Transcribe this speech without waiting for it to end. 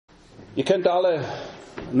Ihr kennt alle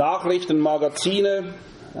Nachrichtenmagazine,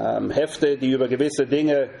 Hefte, die über gewisse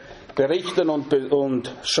Dinge berichten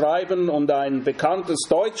und schreiben. Und ein bekanntes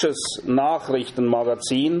deutsches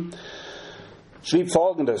Nachrichtenmagazin schrieb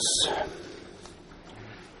Folgendes.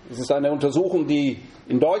 Es ist eine Untersuchung, die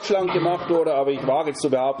in Deutschland gemacht wurde, aber ich wage zu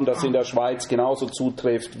behaupten, dass sie in der Schweiz genauso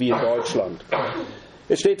zutrifft wie in Deutschland.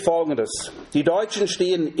 Es steht Folgendes: Die Deutschen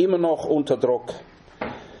stehen immer noch unter Druck.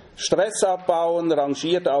 Stress abbauen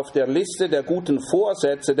rangiert auf der Liste der guten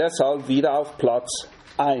Vorsätze deshalb wieder auf Platz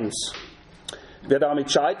 1. Wer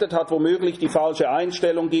damit scheitert, hat womöglich die falsche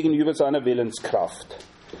Einstellung gegenüber seiner Willenskraft.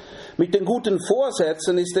 Mit den guten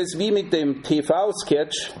Vorsätzen ist es wie mit dem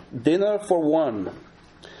TV-Sketch Dinner for One.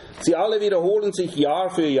 Sie alle wiederholen sich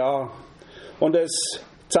Jahr für Jahr und es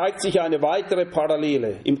zeigt sich eine weitere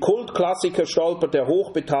Parallele. Im Kultklassiker stolpert der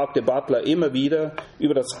hochbetagte Butler immer wieder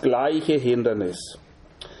über das gleiche Hindernis.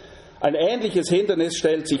 Ein ähnliches Hindernis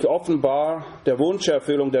stellt sich offenbar der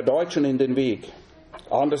Wunscherfüllung der Deutschen in den Weg.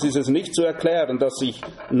 Anders ist es nicht zu erklären, dass sich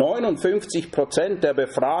 59% der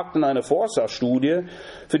Befragten einer Forsa-Studie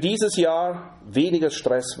für dieses Jahr weniger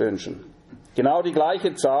Stress wünschen. Genau die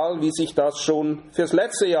gleiche Zahl, wie sich das schon fürs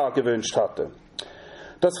letzte Jahr gewünscht hatte.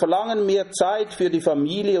 Das Verlangen, mehr Zeit für die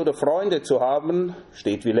Familie oder Freunde zu haben,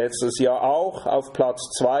 steht wie letztes Jahr auch auf Platz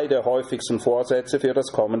 2 der häufigsten Vorsätze für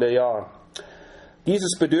das kommende Jahr.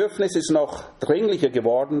 Dieses Bedürfnis ist noch dringlicher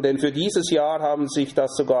geworden, denn für dieses Jahr haben sich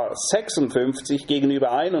das sogar 56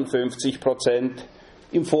 gegenüber 51%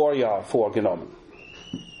 im Vorjahr vorgenommen.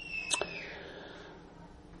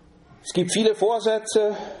 Es gibt viele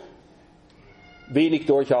Vorsätze, wenig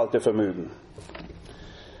Durchhaltevermögen.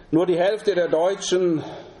 Nur die Hälfte der Deutschen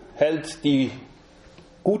hält die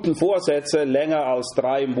guten Vorsätze länger als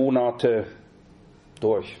 3 Monate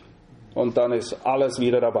durch. Und dann ist alles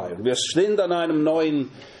wieder dabei. Wir sind an einem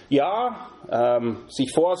neuen Jahr.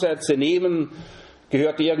 Sich Vorsätze nehmen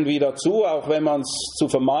gehört irgendwie dazu, auch wenn man es zu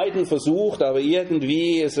vermeiden versucht. Aber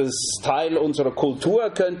irgendwie ist es Teil unserer Kultur,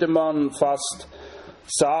 könnte man fast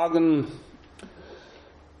sagen.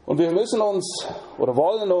 Und wir müssen uns oder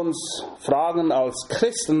wollen uns fragen als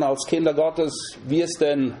Christen, als Kinder Gottes, wie es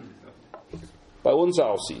denn bei uns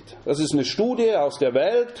aussieht. Das ist eine Studie aus der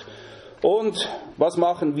Welt. Und was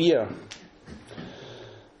machen wir?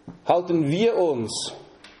 Halten wir uns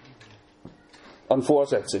an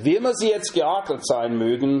Vorsätze, wie immer sie jetzt geartet sein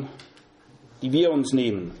mögen, die wir uns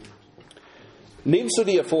nehmen? Nimmst du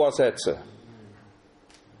dir Vorsätze?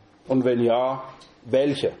 Und wenn ja,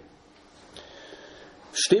 welche?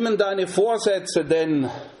 Stimmen deine Vorsätze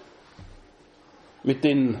denn mit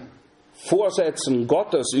den Vorsätzen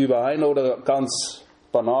Gottes überein oder ganz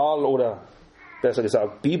banal oder besser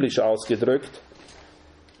gesagt biblisch ausgedrückt,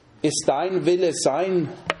 ist dein Wille sein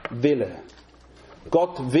Wille?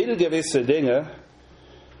 Gott will gewisse Dinge.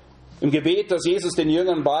 Im Gebet, das Jesus den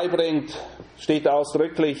Jüngern beibringt, steht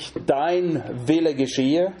ausdrücklich, dein Wille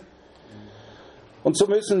geschehe. Und so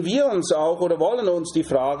müssen wir uns auch oder wollen uns die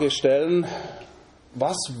Frage stellen,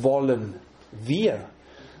 was wollen wir?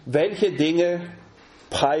 Welche Dinge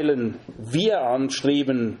peilen wir an,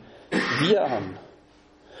 streben wir an?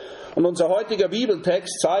 Und unser heutiger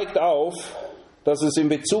Bibeltext zeigt auf, dass es in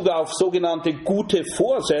Bezug auf sogenannte gute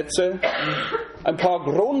Vorsätze ein paar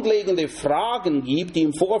grundlegende Fragen gibt, die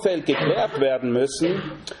im Vorfeld geklärt werden müssen.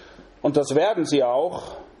 Und das werden sie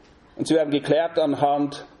auch. Und sie werden geklärt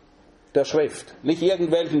anhand der Schrift. Nicht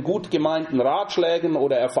irgendwelchen gut gemeinten Ratschlägen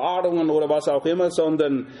oder Erfahrungen oder was auch immer,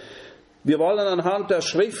 sondern wir wollen anhand der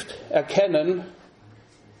Schrift erkennen,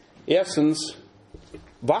 erstens,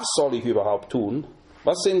 was soll ich überhaupt tun?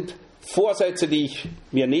 Was sind Vorsätze, die ich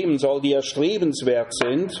mir nehmen soll, die erstrebenswert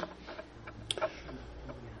sind?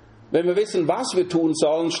 Wenn wir wissen, was wir tun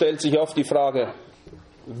sollen, stellt sich oft die Frage,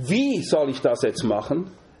 wie soll ich das jetzt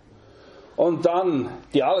machen? Und dann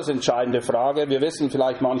die alles entscheidende Frage, wir wissen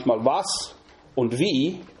vielleicht manchmal was und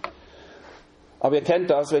wie, aber ihr kennt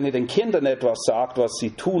das, wenn ihr den Kindern etwas sagt, was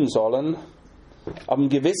sie tun sollen, ab einem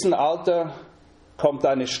gewissen Alter kommt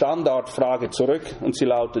eine Standardfrage zurück und sie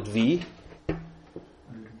lautet wie?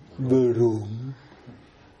 Warum?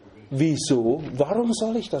 Wieso? Warum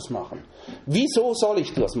soll ich das machen? Wieso soll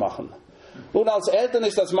ich das machen? Nun, als Eltern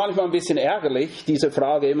ist das manchmal ein bisschen ärgerlich, diese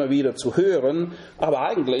Frage immer wieder zu hören, aber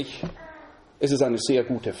eigentlich ist es eine sehr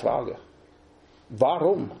gute Frage.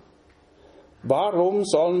 Warum? Warum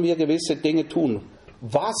sollen wir gewisse Dinge tun?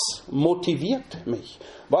 Was motiviert mich?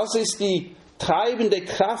 Was ist die treibende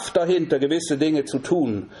Kraft dahinter, gewisse Dinge zu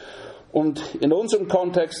tun? Und in unserem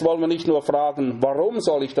Kontext wollen wir nicht nur fragen, warum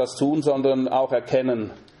soll ich das tun, sondern auch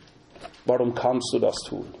erkennen, warum kannst du das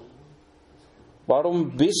tun?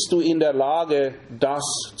 Warum bist du in der Lage, das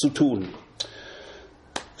zu tun?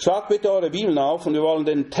 Schlagt bitte eure Bibeln auf und wir wollen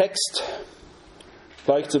den Text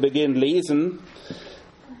gleich zu Beginn lesen,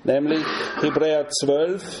 nämlich Hebräer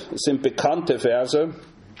 12, das sind bekannte Verse,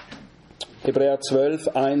 Hebräer 12,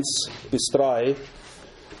 1 bis 3,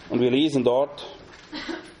 und wir lesen dort: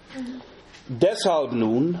 Deshalb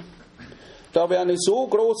nun, da wir eine so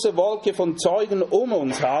große Wolke von Zeugen um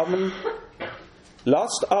uns haben,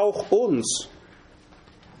 lasst auch uns,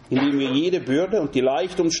 indem wir jede Bürde und die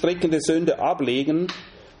leicht umstrickende Sünde ablegen,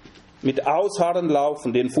 mit Ausharren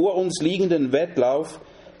laufen, den vor uns liegenden Wettlauf,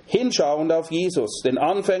 hinschauend auf Jesus, den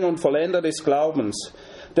Anfänger und Vollender des Glaubens,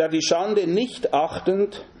 der die Schande nicht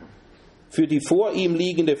achtend für die vor ihm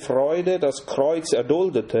liegende Freude das Kreuz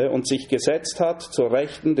erduldete und sich gesetzt hat zur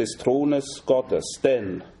Rechten des Thrones Gottes.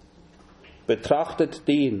 Denn betrachtet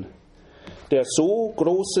den, der so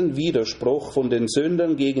großen Widerspruch von den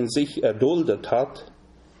Sündern gegen sich erduldet hat,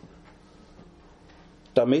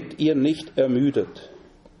 damit ihr nicht ermüdet,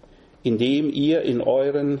 indem ihr in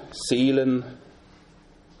euren Seelen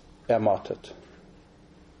ermattet.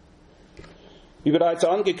 Wie bereits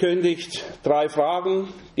angekündigt, 3 Fragen.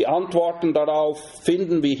 Die Antworten darauf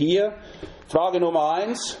finden wir hier. Frage Nummer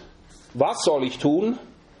 1, was soll ich tun?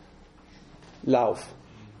 Lauf.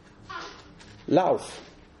 Lauf.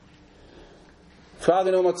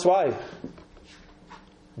 Frage Nummer 2,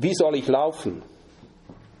 wie soll ich laufen?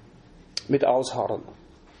 Mit Ausharren.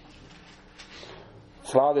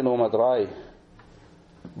 Frage Nummer 3,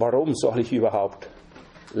 warum soll ich überhaupt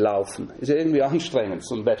laufen? Ist ja irgendwie anstrengend,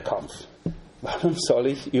 so ein Wettkampf. Warum soll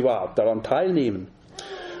ich überhaupt daran teilnehmen?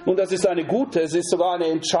 Nun, das ist eine gute, es ist sogar eine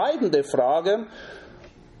entscheidende Frage.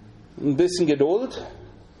 Ein bisschen Geduld,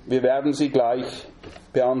 wir werden sie gleich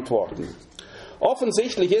beantworten.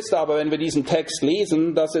 Offensichtlich ist aber, wenn wir diesen Text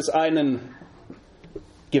lesen, dass es einen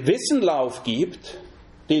gewissen Lauf gibt,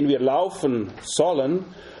 den wir laufen sollen.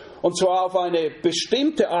 Und zwar auf eine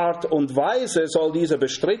bestimmte Art und Weise soll dieser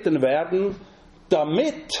bestritten werden,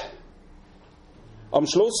 damit am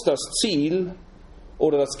Schluss das Ziel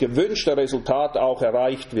oder das gewünschte Resultat auch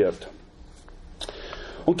erreicht wird.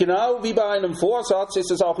 Und genau wie bei einem Vorsatz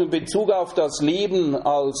ist es auch in Bezug auf das Leben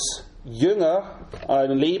als Jünger,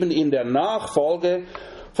 ein Leben in der Nachfolge,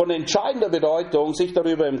 von entscheidender Bedeutung, sich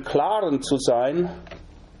darüber im Klaren zu sein,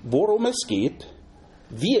 worum es geht,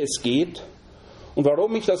 wie es geht und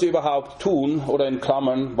warum ich das überhaupt tun, oder in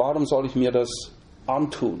Klammern, warum soll ich mir das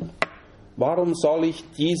antun? Warum soll ich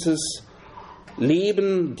dieses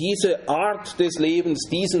Leben, diese Art des Lebens,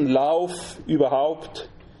 diesen Lauf überhaupt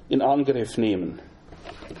in Angriff nehmen?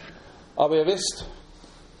 Aber ihr wisst,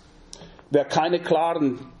 wer keine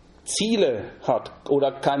klaren Ziele hat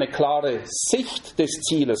oder keine klare Sicht des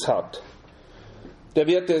Zieles hat, der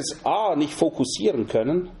wird es A, nicht fokussieren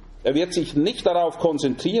können, er wird sich nicht darauf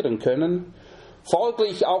konzentrieren können,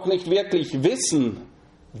 folglich auch nicht wirklich wissen,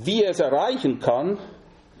 wie er es erreichen kann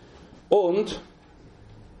und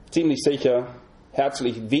ziemlich sicher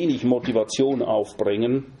herzlich wenig Motivation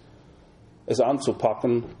aufbringen, es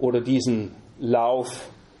anzupacken oder diesen Lauf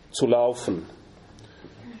zu laufen.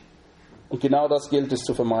 Und genau das gilt es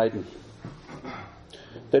zu vermeiden.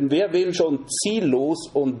 Denn wer will schon ziellos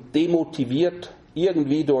und demotiviert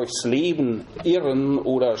irgendwie durchs Leben irren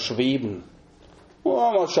oder schweben?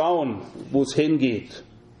 Mal schauen, wo es hingeht,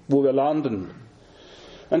 wo wir landen.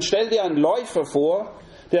 Dann stell dir einen Läufer vor,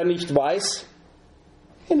 der nicht weiß,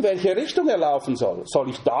 in welche Richtung er laufen soll. Soll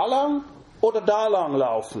ich da lang oder da lang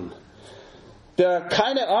laufen? Der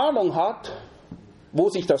keine Ahnung hat, wo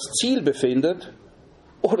sich das Ziel befindet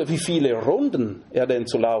oder wie viele Runden er denn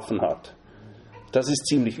zu laufen hat. Das ist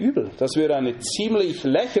ziemlich übel. Das würde eine ziemlich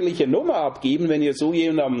lächerliche Nummer abgeben, wenn ihr so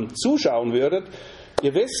jemandem zuschauen würdet.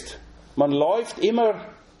 Ihr wisst, man läuft immer,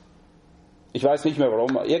 ich weiß nicht mehr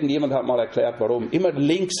warum, irgendjemand hat mal erklärt warum, immer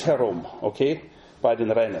links herum, okay, bei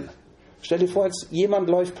den Rennen. Stell dir vor, jetzt jemand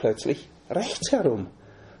läuft plötzlich rechts herum.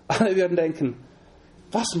 Alle würden denken,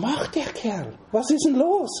 was macht der Kerl? Was ist denn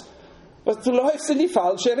los? Du läufst in die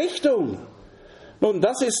falsche Richtung. Nun,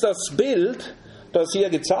 das ist das Bild, das hier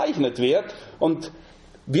gezeichnet wird. Und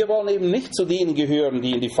wir wollen eben nicht zu denen gehören,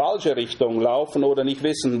 die in die falsche Richtung laufen oder nicht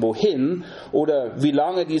wissen, wohin oder wie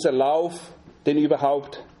lange dieser Lauf denn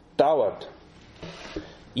überhaupt dauert.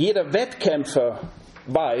 Jeder Wettkämpfer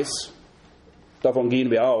weiß, davon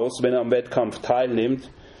gehen wir aus, wenn er am Wettkampf teilnimmt,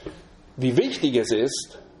 wie wichtig es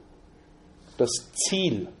ist, das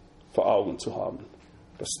Ziel vor Augen zu haben.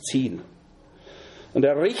 Das Ziel. Und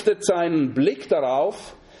er richtet seinen Blick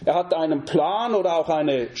darauf, er hat einen Plan oder auch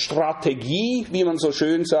eine Strategie, wie man so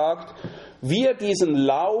schön sagt, wie er diesen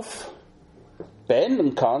Lauf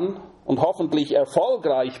beenden kann und hoffentlich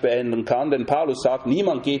erfolgreich beenden kann, denn Paulus sagt,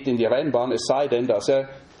 niemand geht in die Rennbahn, es sei denn, dass er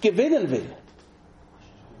gewinnen will.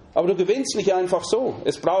 Aber du gewinnst nicht einfach so.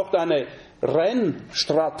 Es braucht eine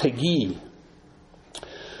Rennstrategie.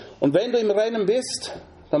 Und wenn du im Rennen bist,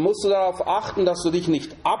 dann musst du darauf achten, dass du dich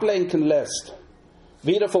nicht ablenken lässt.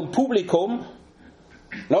 Weder vom Publikum,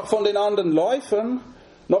 noch von den anderen Läufern,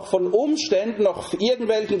 noch von Umständen, noch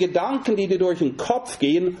irgendwelchen Gedanken, die dir durch den Kopf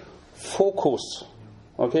gehen. Fokus.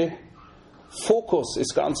 Okay? Fokus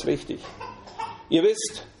ist ganz wichtig. Ihr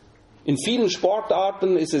wisst, in vielen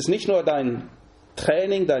Sportarten ist es nicht nur dein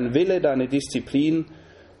Training, dein Wille, deine Disziplin.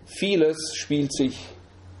 Vieles spielt sich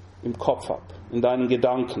im Kopf ab, in deinen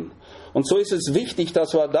Gedanken. Und so ist es wichtig,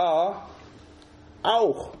 dass wir da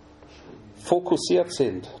auch fokussiert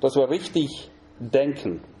sind, dass wir richtig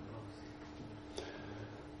denken.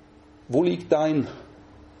 Wo liegt dein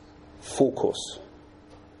Fokus?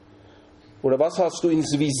 Oder was hast du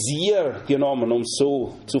ins Visier genommen, um es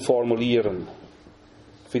so zu formulieren,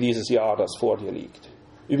 für dieses Jahr, das vor dir liegt?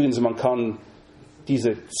 Übrigens, man kann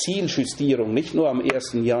diese Zieljustierung nicht nur am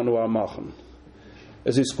 1. Januar machen.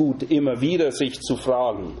 Es ist gut, immer wieder sich zu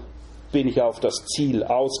fragen, bin ich auf das Ziel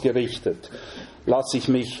ausgerichtet? Lasse ich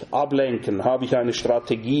mich ablenken? Habe ich eine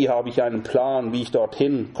Strategie? Habe ich einen Plan, wie ich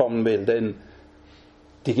dorthin kommen will? Denn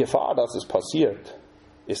die Gefahr, dass es passiert,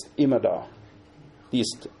 ist immer da. Die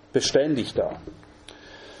ist beständig da.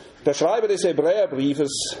 Der Schreiber des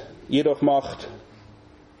Hebräerbriefes jedoch macht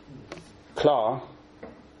klar,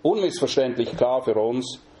 unmissverständlich klar für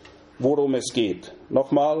uns, worum es geht.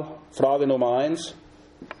 Nochmal, Frage Nummer 1.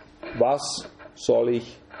 Was soll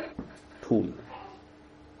ich tun?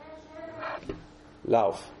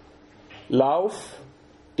 Lauf. Lauf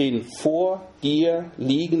den vor dir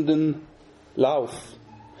liegenden Lauf.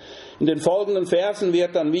 In den folgenden Versen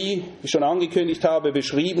wird dann, wie ich schon angekündigt habe,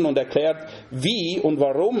 beschrieben und erklärt, wie und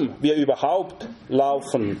warum wir überhaupt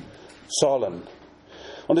laufen sollen.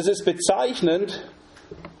 Und es ist bezeichnend,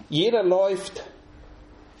 jeder läuft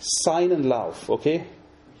seinen Lauf, okay?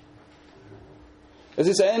 Es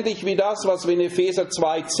ist ähnlich wie das, was wir in Epheser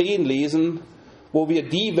 2,10 lesen, wo wir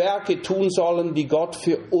die Werke tun sollen, die Gott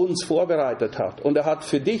für uns vorbereitet hat. Und er hat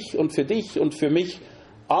für dich und für dich und für mich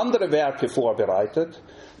andere Werke vorbereitet.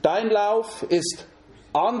 Dein Lauf ist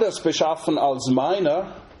anders beschaffen als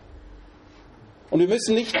meiner. Und wir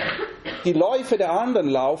müssen nicht die Läufe der anderen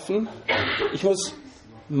laufen. Ich muss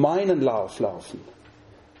meinen Lauf laufen.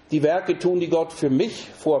 Die Werke tun, die Gott für mich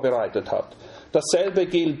vorbereitet hat. Dasselbe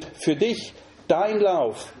gilt für dich. Dein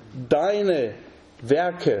Lauf, deine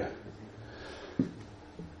Werke.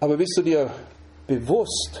 Aber bist du dir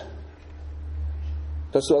bewusst,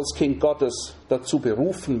 dass du als Kind Gottes dazu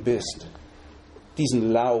berufen bist,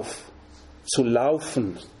 diesen Lauf zu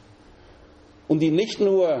laufen und ihn nicht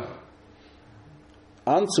nur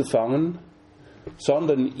anzufangen,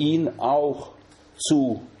 sondern ihn auch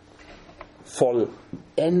zu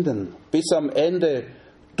vollenden, bis am Ende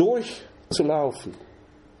durchzulaufen.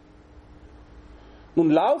 Nun,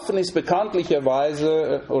 Laufen ist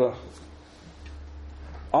bekanntlicherweise oder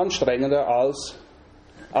anstrengender als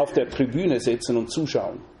auf der Tribüne sitzen und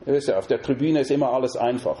zuschauen. Ihr wisst ja, auf der Tribüne ist immer alles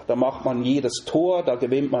einfach. Da macht man jedes Tor, da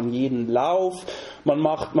gewinnt man jeden Lauf. Man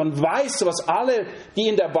weiß, was alle, die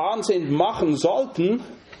in der Bahn sind, machen sollten.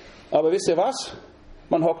 Aber wisst ihr was?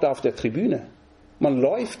 Man hockt auf der Tribüne. Man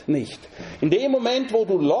läuft nicht. In dem Moment, wo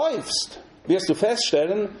du läufst, wirst du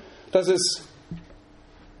feststellen, dass es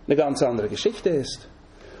eine ganz andere Geschichte ist.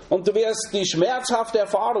 Und du wirst die schmerzhafte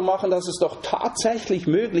Erfahrung machen, dass es doch tatsächlich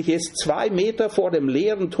möglich ist, 2 Meter vor dem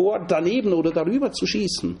leeren Tor daneben oder darüber zu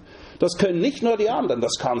schießen. Das können nicht nur die anderen,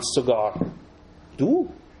 das kannst sogar du.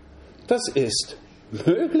 Das ist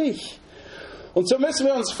möglich. Und so müssen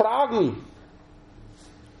wir uns fragen,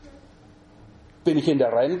 bin ich in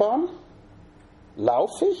der Rennbahn?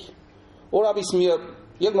 Laufe ich? Oder habe ich es mir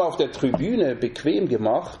irgendwo auf der Tribüne bequem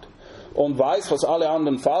gemacht und weiß, was alle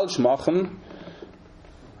anderen falsch machen,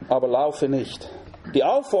 aber laufe nicht? Die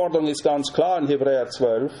Aufforderung ist ganz klar in Hebräer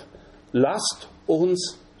 12. Lasst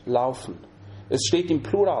uns laufen. Es steht im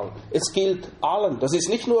Plural. Es gilt allen. Das ist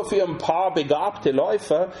nicht nur für ein paar begabte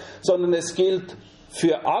Läufer, sondern es gilt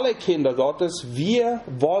für alle Kinder Gottes. Wir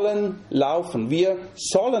wollen laufen. Wir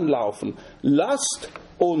sollen laufen. Lasst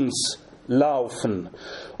uns laufen.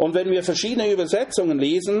 Und wenn wir verschiedene Übersetzungen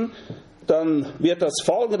lesen, dann wird das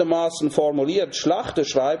folgendermaßen formuliert. Schlachter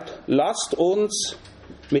schreibt, lasst uns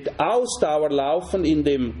mit Ausdauer laufen in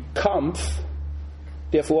dem Kampf,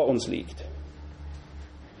 der vor uns liegt.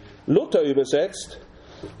 Luther übersetzt,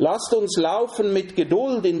 lasst uns laufen mit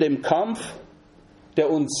Geduld in dem Kampf, der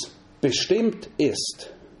uns bestimmt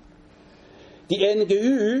ist. Die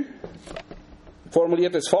NGÜ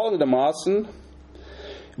formuliert es folgendermaßen,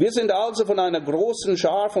 wir sind also von einer großen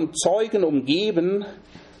Schar von Zeugen umgeben,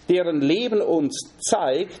 deren Leben uns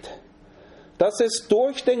zeigt, dass es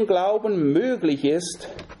durch den Glauben möglich ist,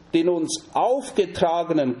 den uns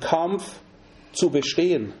aufgetragenen Kampf zu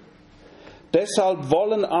bestehen. Deshalb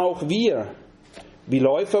wollen auch wir, wie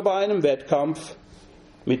Läufer bei einem Wettkampf,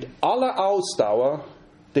 mit aller Ausdauer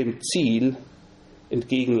dem Ziel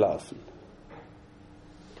entgegenlaufen.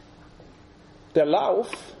 Der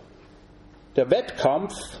Lauf, der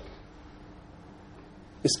Wettkampf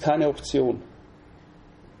ist keine Option.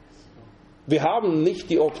 Wir haben nicht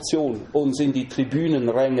die Option, uns in die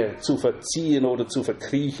Tribünenränge zu verziehen oder zu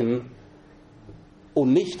verkriechen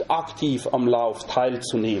und nicht aktiv am Lauf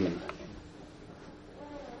teilzunehmen.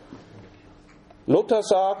 Luther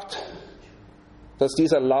sagt, dass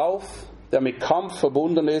dieser Lauf, der mit Kampf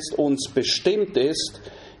verbunden ist, uns bestimmt ist.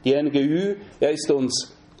 Die NGÜ, er ist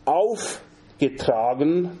uns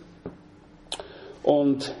aufgetragen.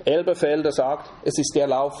 Und Elberfelder sagt, es ist der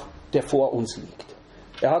Lauf, der vor uns liegt.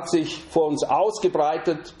 Er hat sich vor uns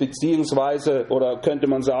ausgebreitet, beziehungsweise, oder könnte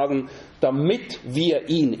man sagen, damit wir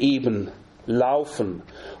ihn eben laufen.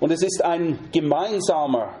 Und es ist ein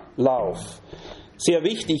gemeinsamer Lauf. Sehr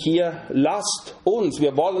wichtig hier, lasst uns,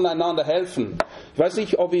 wir wollen einander helfen. Ich weiß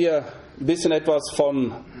nicht, ob ihr ein bisschen etwas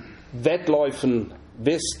von Wettläufen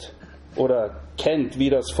wisst oder kennt,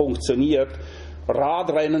 wie das funktioniert.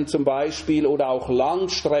 Radrennen zum Beispiel oder auch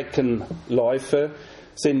Langstreckenläufe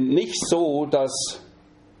sind nicht so, dass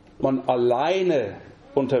man alleine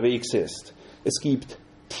unterwegs ist. Es gibt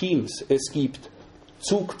Teams, es gibt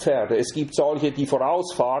Zugpferde, es gibt solche, die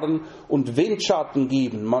vorausfahren und Windschatten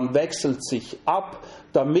geben. Man wechselt sich ab,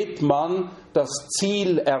 damit man das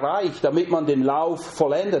Ziel erreicht, damit man den Lauf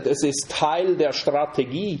vollendet. Es ist Teil der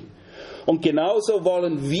Strategie. Und genauso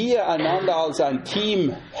wollen wir einander als ein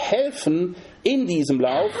Team helfen in diesem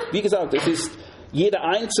Lauf. Wie gesagt, es ist, jeder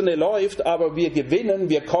Einzelne läuft, aber wir gewinnen,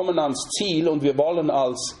 wir kommen ans Ziel und wir wollen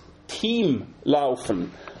als Team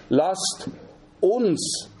laufen. Lasst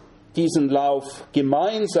uns diesen Lauf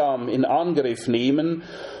gemeinsam in Angriff nehmen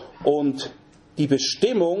und die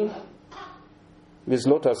Bestimmung, wie es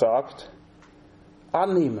Luther sagt,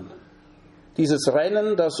 annehmen. Dieses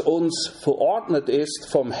Rennen, das uns verordnet ist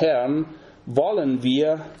vom Herrn, wollen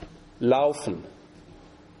wir laufen.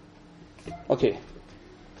 Okay,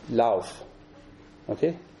 Lauf.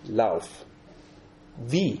 Okay, Lauf.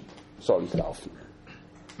 Wie soll ich laufen?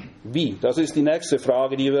 Wie? Das ist die nächste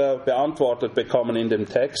Frage, die wir beantwortet bekommen in dem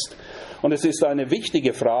Text. Und es ist eine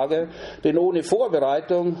wichtige Frage, denn ohne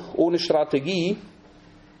Vorbereitung, ohne Strategie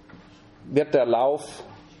wird der Lauf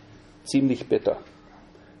ziemlich bitter,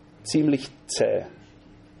 ziemlich zäh,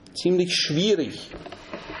 ziemlich schwierig.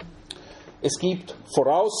 Es gibt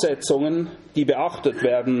Voraussetzungen, die beachtet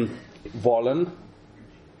werden wollen,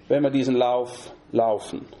 wenn wir diesen Lauf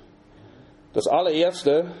laufen. Das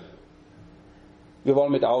allererste: wir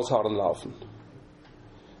wollen mit Ausharren laufen.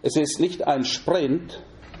 Es ist nicht ein Sprint,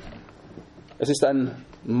 es ist ein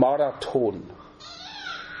Marathon.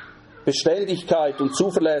 Beständigkeit und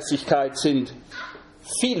Zuverlässigkeit sind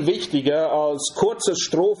viel wichtiger als kurzes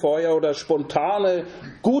Strohfeuer oder spontane,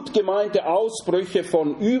 gut gemeinte Ausbrüche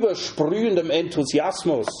von übersprühendem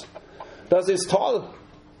Enthusiasmus. Das ist toll,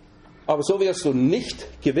 aber so wirst du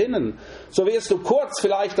nicht gewinnen. So wirst du kurz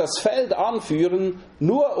vielleicht das Feld anführen,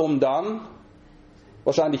 nur um dann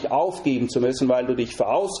wahrscheinlich aufgeben zu müssen, weil du dich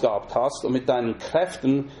verausgabt hast und mit deinen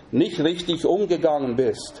Kräften nicht richtig umgegangen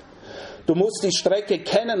bist. Du musst die Strecke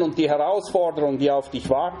kennen und die Herausforderungen, die auf dich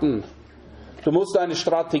warten. Du musst eine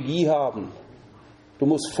Strategie haben. Du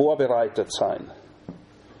musst vorbereitet sein.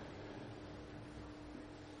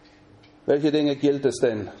 Welche Dinge gilt es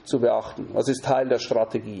denn zu beachten? Was ist Teil der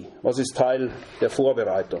Strategie? Was ist Teil der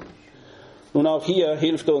Vorbereitung? Nun, auch hier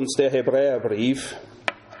hilft uns der Hebräerbrief.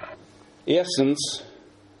 Erstens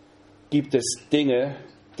gibt es Dinge,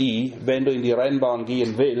 die, wenn du in die Rennbahn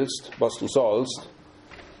gehen willst, was du sollst,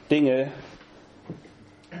 Dinge,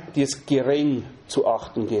 die es gering zu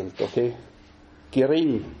achten gilt, okay?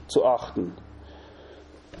 Gering zu achten.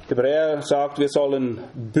 Hebräer sagt, wir sollen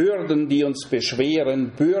Bürden, die uns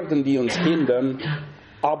beschweren, Bürden, die uns hindern,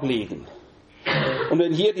 ablegen. Und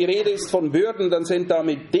wenn hier die Rede ist von Bürden, dann sind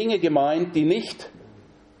damit Dinge gemeint, die nicht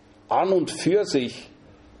an und für sich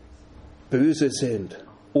böse sind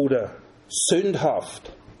oder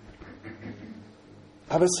sündhaft.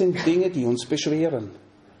 Aber es sind Dinge, die uns beschweren.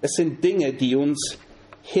 Es sind Dinge, die uns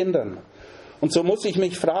hindern. Und so muss ich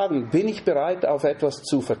mich fragen, bin ich bereit, auf etwas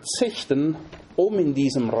zu verzichten, um in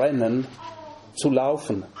diesem Rennen zu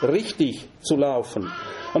laufen, richtig zu laufen?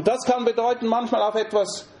 Und das kann bedeuten, manchmal auf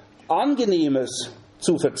etwas Angenehmes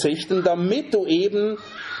zu verzichten, damit du eben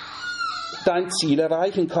dein Ziel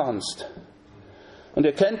erreichen kannst. Und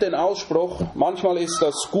ihr kennt den Ausspruch, manchmal ist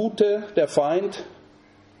das Gute der Feind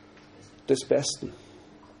des Besten.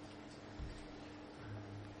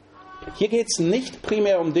 Hier geht es nicht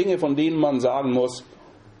primär um Dinge, von denen man sagen muss,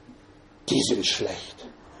 die sind schlecht.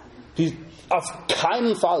 Auf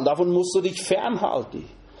keinen Fall, davon musst du dich fernhalten.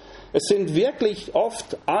 Es sind wirklich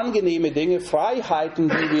oft angenehme Dinge, Freiheiten,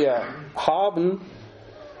 die wir haben,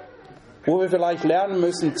 wo wir vielleicht lernen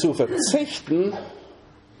müssen zu verzichten,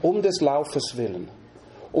 um des Laufes willen,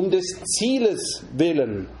 um des Zieles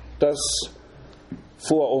willen, das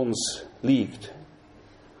vor uns liegt.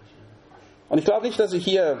 Und ich glaube nicht, dass ich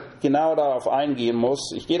hier genau darauf eingehen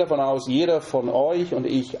muss. Ich gehe davon aus, jeder von euch und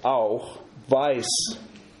ich auch weiß,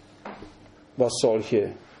 was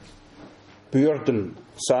solche Bürden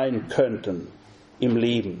sein könnten im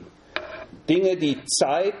Leben. Dinge, die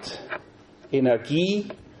Zeit, Energie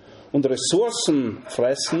und Ressourcen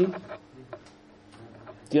fressen,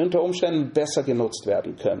 die unter Umständen besser genutzt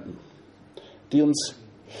werden könnten, die uns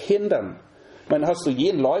hindern. Ich meine, hast du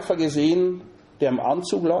jeden Läufer gesehen, der im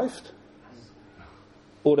Anzug läuft?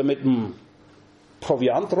 Oder mit einem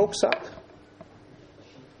Proviantrucksack?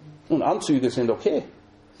 Und Anzüge sind okay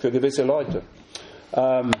für gewisse Leute.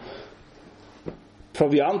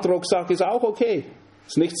 Proviantrucksack ist auch okay.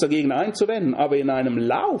 Ist nichts dagegen einzuwenden. Aber in einem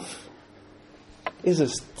Lauf ist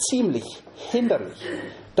es ziemlich hinderlich.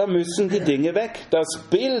 Da müssen die Dinge weg. Das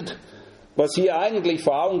Bild, was hier eigentlich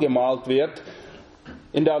vor Augen gemalt wird,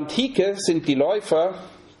 in der Antike sind die Läufer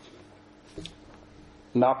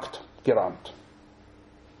nackt gerannt,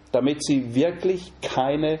 damit sie wirklich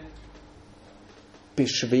keine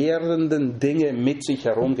beschwerenden Dinge mit sich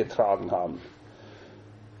herumgetragen haben.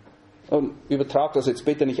 Und übertrag das jetzt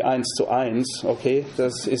bitte nicht 1:1, okay?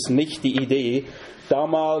 Das ist nicht die Idee.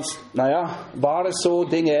 Damals, war es so,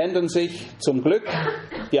 Dinge ändern sich zum Glück.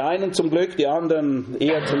 Die einen zum Glück, die anderen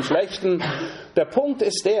eher zum Schlechten. Der Punkt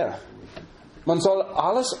ist der, man soll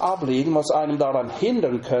alles ablegen, was einem daran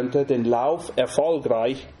hindern könnte, den Lauf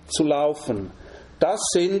erfolgreich zu laufen. Das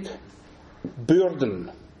sind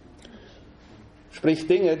Bürden. Sprich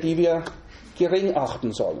Dinge, die wir gering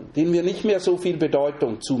achten sollen, denen wir nicht mehr so viel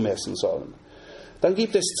Bedeutung zumessen sollen. Dann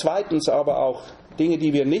gibt es zweitens aber auch Dinge,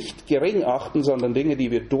 die wir nicht gering achten, sondern Dinge,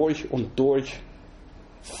 die wir durch und durch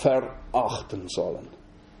verachten sollen.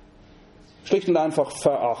 Schlicht und einfach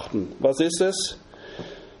verachten. Was ist es?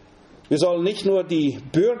 Wir sollen nicht nur die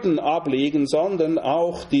Bürden ablegen, sondern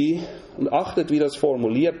auch die, und achtet, wie das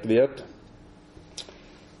formuliert wird,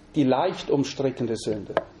 die leicht umstrickende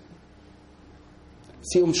Sünde.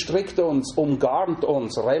 Sie umstrickt uns, umgarnt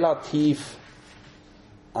uns relativ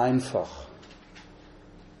einfach.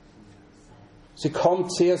 Sie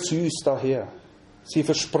kommt sehr süß daher. Sie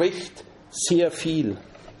verspricht sehr viel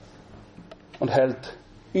und hält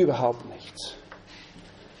überhaupt nichts.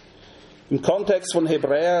 Im Kontext von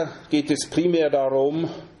Hebräer geht es primär darum,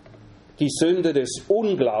 die Sünde des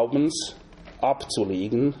Unglaubens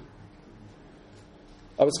abzulegen.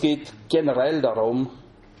 Aber es geht generell darum,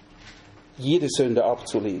 jede Sünde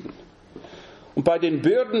abzulegen. Und bei den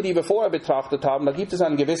Bürden, die wir vorher betrachtet haben, da gibt es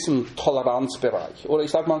einen gewissen Toleranzbereich. Oder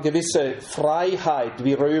ich sage mal, eine gewisse Freiheit,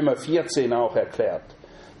 wie Römer 14 auch erklärt.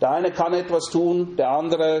 Der eine kann etwas tun, der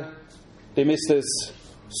andere, dem ist es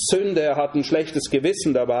Sünde, er hat ein schlechtes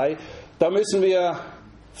Gewissen dabei. Da müssen wir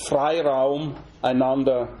Freiraum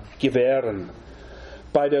einander gewähren.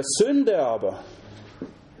 Bei der Sünde aber,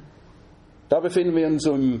 da befinden wir uns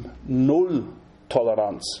im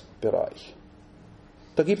Null-Toleranzbereich.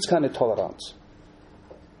 Da gibt es keine Toleranz.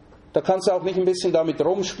 Da kannst du auch nicht ein bisschen damit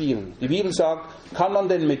rumspielen. Die Bibel sagt, kann man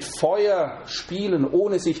denn mit Feuer spielen,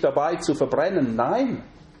 ohne sich dabei zu verbrennen? Nein.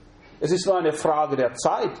 Es ist nur eine Frage der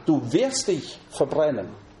Zeit. Du wirst dich verbrennen.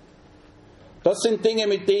 Das sind Dinge,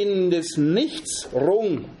 mit denen es nichts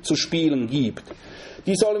zu spielen gibt.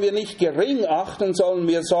 Die sollen wir nicht gering achten, sondern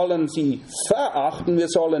wir sollen sie verachten. Wir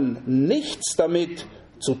sollen nichts damit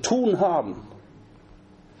zu tun haben.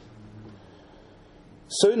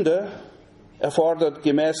 Sünde erfordert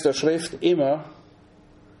gemäß der Schrift immer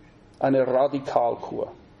eine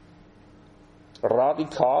Radikalkur.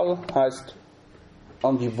 Radikal heißt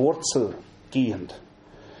an die Wurzel gehend.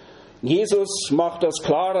 Jesus macht das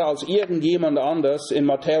klarer als irgendjemand anders. In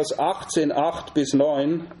Matthäus 18,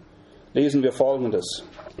 8-9 lesen wir Folgendes.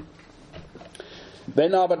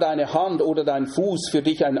 Wenn aber deine Hand oder dein Fuß für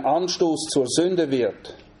dich ein Anstoß zur Sünde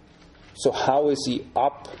wird, so haue sie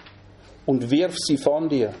ab und wirf sie von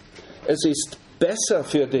dir. Es ist besser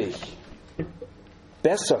für dich,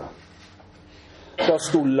 dass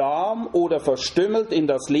du lahm oder verstümmelt in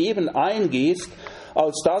das Leben eingehst,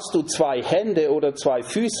 als dass du 2 Hände oder 2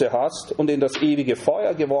 Füße hast und in das ewige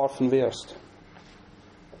Feuer geworfen wirst.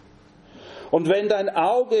 Und wenn dein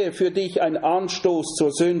Auge für dich ein Anstoß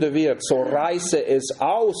zur Sünde wird, so reiße es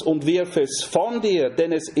aus und wirf es von dir,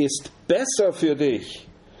 denn es ist besser für dich,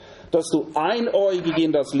 dass du einäugig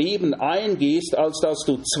in das Leben eingehst, als dass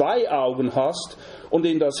du 2 Augen hast und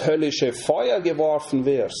in das höllische Feuer geworfen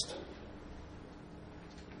wirst.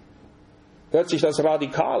 Hört sich das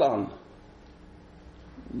radikal an?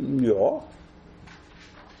 Ja,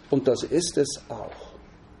 und das ist es auch.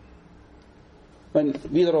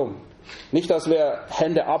 Wiederum, nicht, dass wir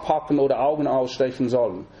Hände abhacken oder Augen ausstechen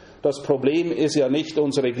sollen. Das Problem ist ja nicht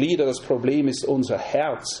unsere Glieder, das Problem ist unser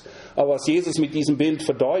Herz. Aber was Jesus mit diesem Bild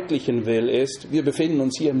verdeutlichen will, ist, wir befinden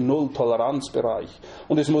uns hier im Null-Toleranz-Bereich.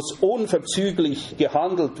 Und es muss unverzüglich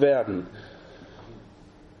gehandelt werden.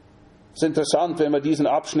 Es ist interessant, wenn wir diesen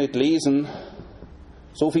Abschnitt lesen,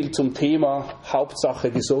 so viel zum Thema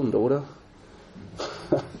Hauptsache gesund, oder?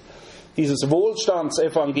 Dieses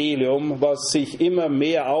Wohlstandsevangelium, was sich immer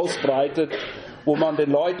mehr ausbreitet, wo man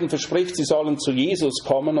den Leuten verspricht, sie sollen zu Jesus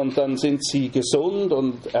kommen und dann sind sie gesund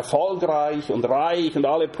und erfolgreich und reich und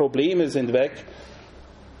alle Probleme sind weg.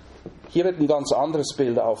 Hier wird ein ganz anderes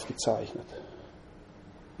Bild aufgezeichnet.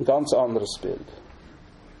 Ein ganz anderes Bild.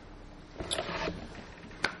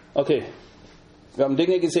 Okay, wir haben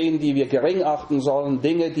Dinge gesehen, die wir gering achten sollen,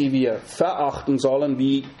 Dinge, die wir verachten sollen,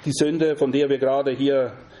 wie die Sünde, von der wir gerade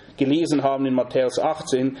hier gelesen haben in Matthäus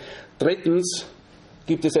 18. Drittens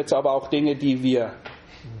gibt es jetzt aber auch Dinge, die wir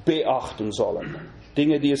beachten sollen.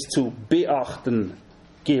 Dinge, die es zu beachten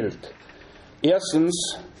gilt.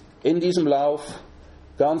 Erstens, in diesem Lauf,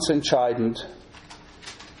 ganz entscheidend,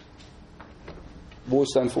 wo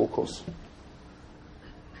ist dein Fokus?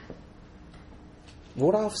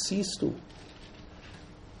 Worauf siehst du?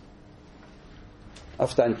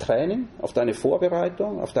 Auf dein Training, auf deine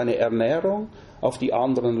Vorbereitung, auf deine Ernährung, auf die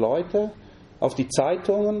anderen Leute, auf die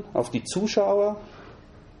Zeitungen, auf die Zuschauer?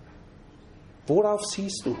 Worauf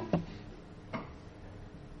siehst du?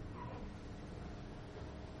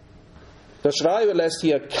 Der Schreiber lässt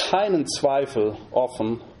hier keinen Zweifel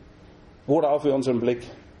offen, worauf wir unseren Blick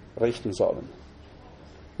richten sollen.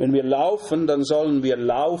 Wenn wir laufen, dann sollen wir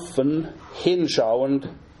laufen, hinschauend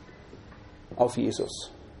auf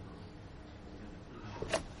Jesus.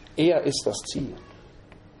 Er ist das Ziel.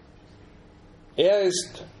 Er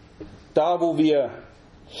ist da, wo wir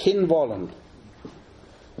hinwollen.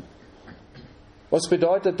 Was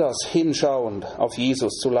bedeutet das, hinschauend auf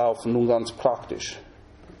Jesus zu laufen? Nun ganz praktisch.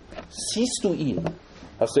 Siehst du ihn?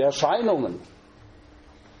 Hast du Erscheinungen?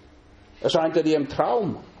 Erscheint er dir im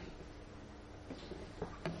Traum?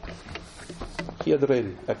 Hier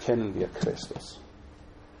drin erkennen wir Christus.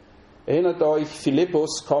 Erinnert euch,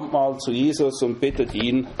 Philippus kommt mal zu Jesus und bittet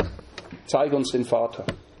ihn, zeig uns den Vater.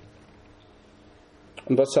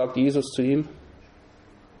 Und was sagt Jesus zu ihm?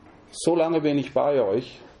 So lange bin ich bei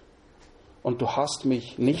euch und du hast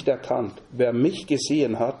mich nicht erkannt. Wer mich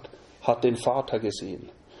gesehen hat, hat den Vater gesehen.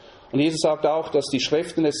 Und Jesus sagt auch, dass die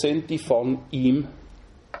Schriften es sind, die von ihm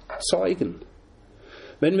zeugen.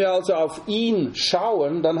 Wenn wir also auf ihn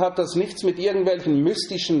schauen, dann hat das nichts mit irgendwelchen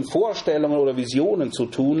mystischen Vorstellungen oder Visionen zu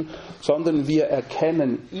tun, sondern wir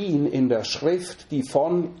erkennen ihn in der Schrift, die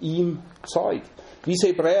von ihm zeugt. Wie es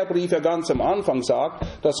Hebräerbrief ja ganz am Anfang sagt,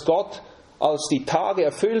 dass Gott, als die Tage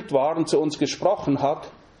erfüllt waren, zu uns gesprochen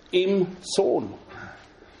hat, im Sohn.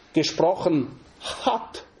 Gesprochen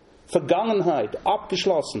hat. Vergangenheit,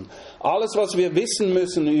 abgeschlossen. Alles, was wir wissen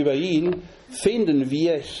müssen über ihn, finden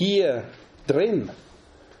wir hier drin.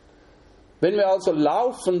 Wenn wir also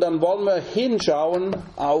laufen, dann wollen wir hinschauen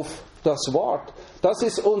auf das Wort. Das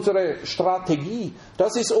ist unsere Strategie,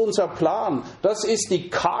 das ist unser Plan, das ist die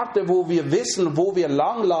Karte, wo wir wissen, wo wir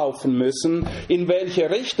langlaufen müssen, in welche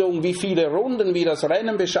Richtung, wie viele Runden, wie das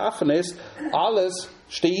Rennen beschaffen ist. Alles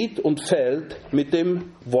steht und fällt mit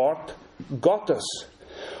dem Wort Gottes.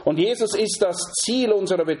 Und Jesus ist das Ziel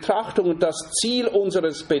unserer Betrachtung und das Ziel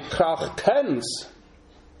unseres Betrachtens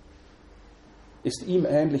ist, ihm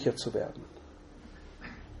ähnlicher zu werden.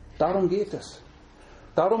 Darum geht es.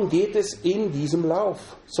 Darum geht es in diesem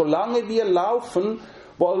Lauf. Solange wir laufen,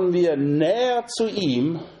 wollen wir näher zu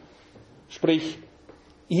ihm, sprich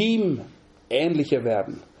ihm ähnlicher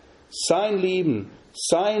werden. Sein Leben,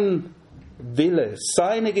 sein Wille,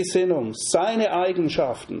 seine Gesinnung, seine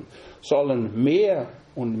Eigenschaften sollen mehr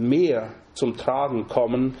und mehr zum Tragen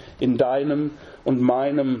kommen in deinem und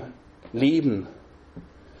meinem Leben.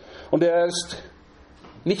 Und er ist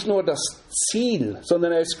nicht nur das Ziel,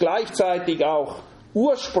 sondern er ist gleichzeitig auch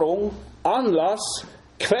Ursprung, Anlass,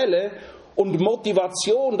 Quelle und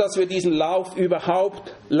Motivation, dass wir diesen Lauf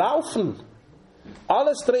überhaupt laufen.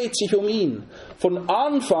 Alles dreht sich um ihn, von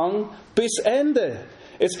Anfang bis Ende.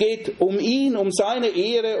 Es geht um ihn, um seine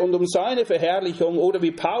Ehre und um seine Verherrlichung, oder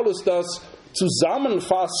wie Paulus das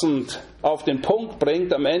zusammenfassend auf den Punkt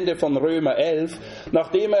bringt am Ende von Römer 11,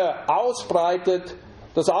 nachdem er ausbreitet,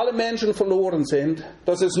 dass alle Menschen verloren sind,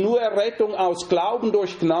 dass es nur Errettung aus Glauben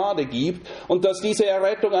durch Gnade gibt und dass diese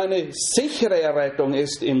Errettung eine sichere Errettung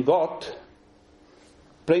ist in Gott,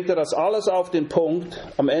 bringt er das alles auf den Punkt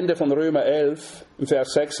am Ende von Römer 11, im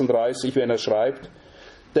Vers 36, wenn er schreibt,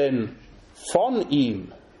 denn von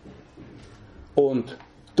ihm und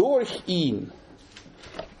durch ihn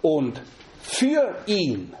und für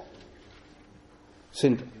ihn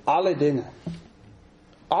sind alle Dinge.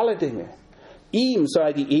 Alle Dinge. Ihm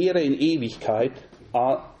sei die Ehre in Ewigkeit.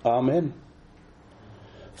 Amen.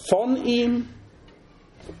 Von ihm,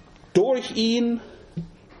 durch ihn,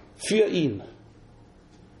 für ihn.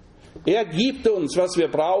 Er gibt uns, was wir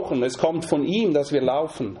brauchen. Es kommt von ihm, dass wir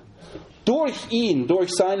laufen. Durch ihn,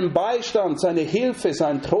 durch seinen Beistand, seine Hilfe,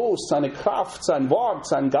 sein Trost, seine Kraft, sein Wort,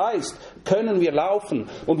 sein Geist können wir laufen.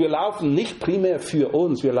 Und wir laufen nicht primär für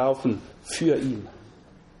uns, wir laufen für ihn.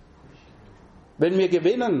 Wenn wir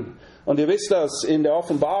gewinnen, und ihr wisst das, in der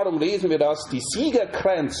Offenbarung lesen wir das, die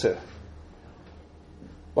Siegerkränze.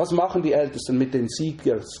 Was machen die Ältesten mit den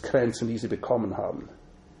Siegerkränzen, die sie bekommen haben?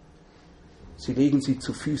 Sie legen sie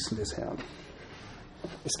zu Füßen des Herrn.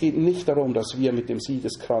 Es geht nicht darum, dass wir mit dem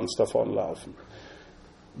Siegeskranz davonlaufen.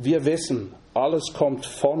 Wir wissen, alles kommt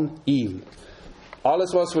von ihm.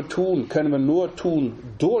 Alles, was wir tun, können wir nur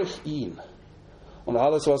tun durch ihn. Und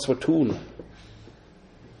alles, was wir tun,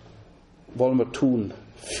 wollen wir tun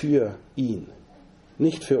für ihn.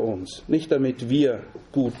 Nicht für uns. Nicht damit wir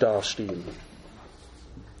gut dastehen.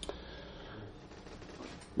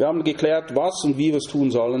 Wir haben geklärt, was und wie wir es tun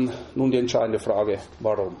sollen. Nun die entscheidende Frage,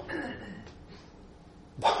 warum?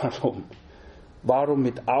 Warum? Warum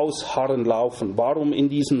mit Ausharren laufen? Warum in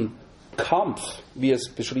diesen Kampf, wie es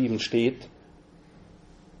beschrieben steht,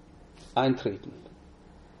 eintreten?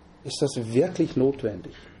 Ist das wirklich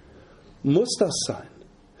notwendig? Muss das sein?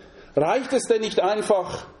 Reicht es denn nicht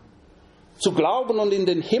einfach zu glauben und in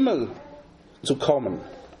den Himmel zu kommen?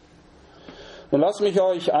 Nun lasst mich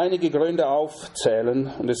euch einige Gründe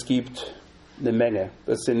aufzählen, und es gibt eine Menge.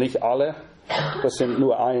 Das sind nicht alle, das sind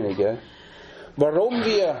nur einige. Warum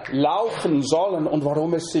wir laufen sollen und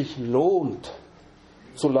warum es sich lohnt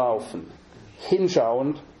zu laufen.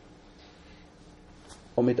 Hinschauend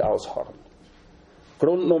und mit Ausharren.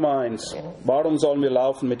 Grund Nummer 1. Warum sollen wir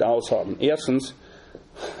laufen mit Ausharren? Erstens,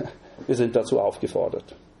 wir sind dazu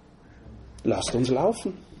aufgefordert. Lasst uns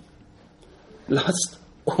laufen. Lasst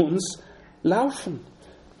uns laufen.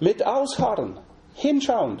 Mit Ausharren.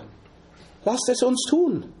 Hinschauend. Lasst es uns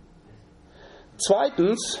tun.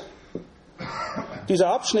 Zweitens, dieser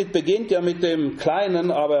Abschnitt beginnt ja mit dem kleinen,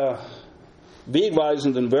 aber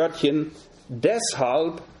wegweisenden Wörtchen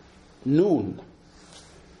deshalb nun.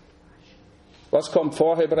 Was kommt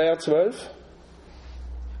vor Hebräer 12?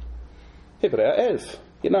 Hebräer 11.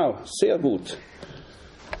 Genau, sehr gut.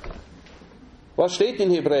 Was steht in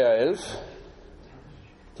Hebräer 11?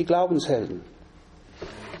 Die Glaubenshelden.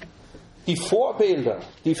 Die Vorbilder,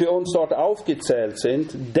 die für uns dort aufgezählt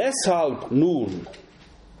sind, deshalb nun.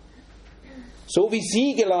 So wie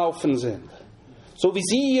sie gelaufen sind, so wie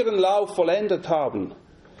sie ihren Lauf vollendet haben,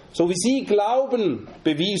 so wie sie Glauben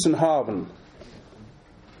bewiesen haben,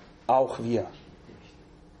 auch wir.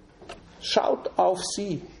 Schaut auf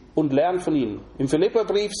sie und lernt von ihnen. Im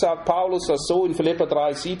Philipperbrief sagt Paulus das so, in Philipper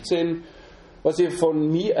 3,17, was ihr von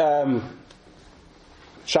mir,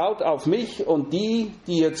 schaut auf mich und die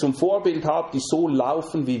ihr zum Vorbild habt, die so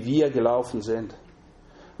laufen, wie wir gelaufen sind.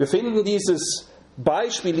 Wir finden dieses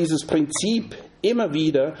Beispiel, dieses Prinzip immer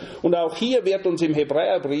wieder. Und auch hier wird uns im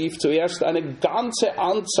Hebräerbrief zuerst eine ganze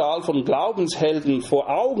Anzahl von Glaubenshelden vor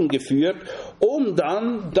Augen geführt, um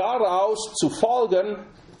dann daraus zu folgen,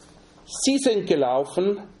 sie sind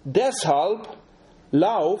gelaufen, deshalb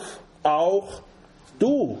lauf auch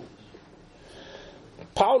du.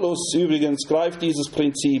 Paulus übrigens greift dieses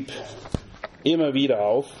Prinzip immer wieder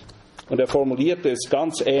auf und er formuliert es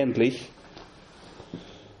ganz ähnlich.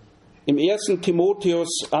 Im 1.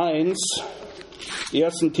 Timotheus 1,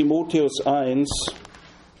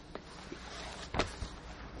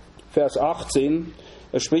 Vers 18,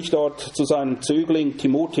 er spricht dort zu seinem Zögling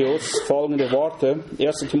Timotheus folgende Worte,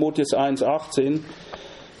 1. Timotheus 1, 18,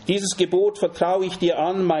 dieses Gebot vertraue ich dir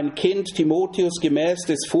an, mein Kind Timotheus, gemäß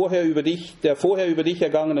der vorher über dich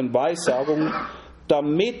ergangenen Weissagung,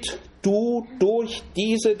 damit du durch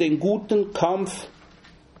diese den guten Kampf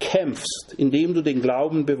kämpfst, indem du den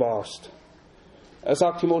Glauben bewahrst. Er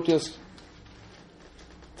sagt Timotheus,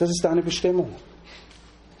 das ist deine Bestimmung.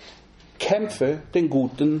 Kämpfe den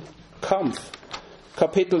guten Kampf.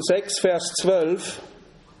 Kapitel 6, Vers 12,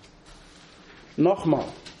 nochmal.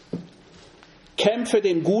 Kämpfe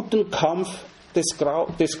den guten Kampf des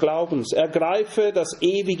Glaubens. Ergreife das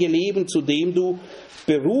ewige Leben, zu dem du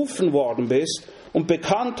berufen worden bist und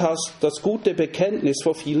bekannt hast, das gute Bekenntnis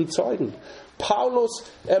vor vielen Zeugen. Paulus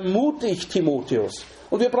ermutigt Timotheus.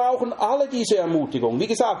 Und wir brauchen alle diese Ermutigung. Wie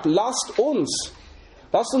gesagt, lasst uns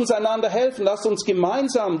einander helfen. Lasst uns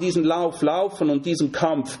gemeinsam diesen Lauf laufen und diesen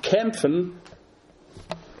Kampf kämpfen.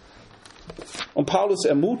 Und Paulus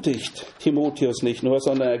ermutigt Timotheus nicht nur,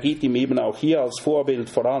 sondern er geht ihm eben auch hier als Vorbild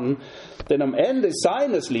voran. Denn am Ende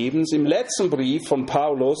seines Lebens, im letzten Brief von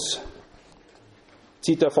Paulus,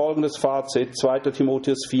 zieht er folgendes Fazit, 2.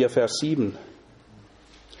 Timotheus 4, Vers 7.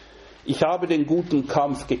 Ich habe den guten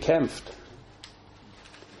Kampf gekämpft.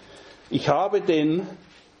 Ich habe den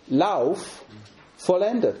Lauf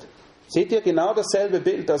vollendet. Seht ihr genau dasselbe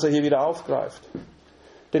Bild, das er hier wieder aufgreift.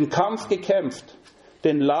 Den Kampf gekämpft,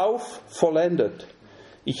 den Lauf vollendet.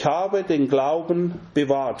 Ich habe den Glauben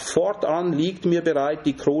bewahrt. Fortan liegt mir bereit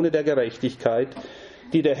die Krone der Gerechtigkeit,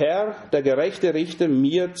 die der Herr, der gerechte Richter,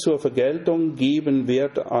 mir zur Vergeltung geben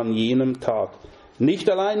wird an jenem Tag. Nicht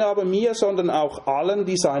allein aber mir, sondern auch allen,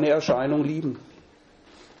 die seine Erscheinung lieben.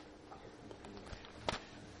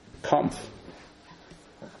 Kampf.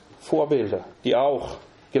 Vorbilder, die auch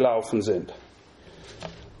gelaufen sind.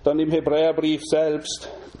 Dann im Hebräerbrief selbst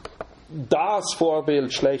das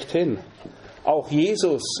Vorbild schlechthin. Auch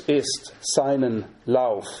Jesus ist seinen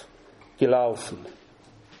Lauf gelaufen.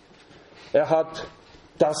 Er hat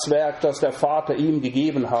das Werk, das der Vater ihm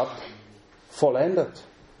gegeben hat, vollendet.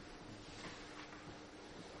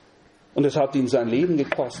 Und es hat ihn sein Leben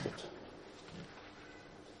gekostet.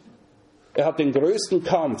 Er hat den größten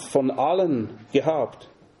Kampf von allen gehabt.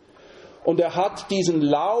 Und er hat diesen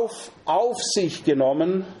Lauf auf sich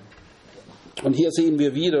genommen. Und hier sehen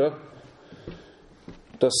wir wieder,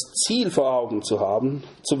 das Ziel vor Augen zu haben,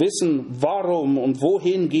 zu wissen, warum und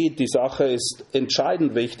wohin geht die Sache, ist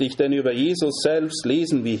entscheidend wichtig, denn über Jesus selbst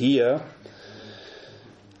lesen wir hier,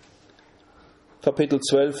 Kapitel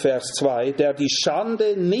 12, Vers 2, der die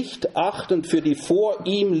Schande nicht achtend für die vor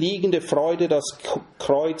ihm liegende Freude das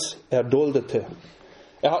Kreuz erduldete.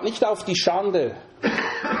 Er hat nicht auf die Schande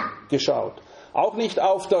geschaut, auch nicht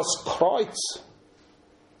auf das Kreuz,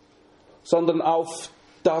 sondern auf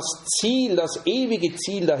das Ziel, das ewige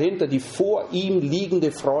Ziel dahinter, die vor ihm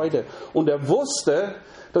liegende Freude. Und er wusste,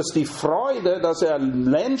 dass die Freude, dass er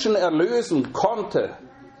Menschen erlösen konnte,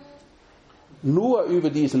 nur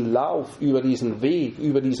über diesen Lauf, über diesen Weg,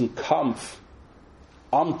 über diesen Kampf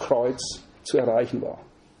am Kreuz zu erreichen war.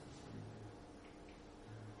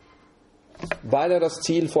 Weil er das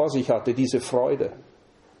Ziel vor sich hatte, diese Freude,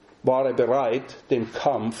 war er bereit, den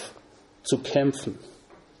Kampf zu kämpfen.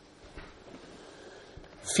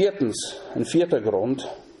 Viertens, ein vierter Grund.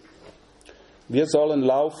 Wir sollen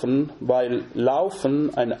laufen, weil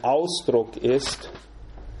Laufen ein Ausdruck ist,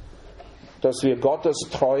 dass wir Gottes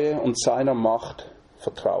Treue und seiner Macht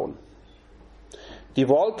vertrauen. Die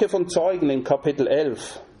Wolke von Zeugen in Kapitel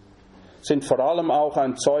 11 sind vor allem auch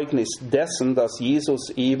ein Zeugnis dessen, dass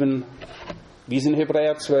Jesus eben, wie es in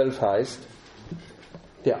Hebräer 12 heißt,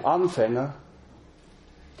 der Anfänger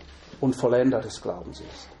und Vollender des Glaubens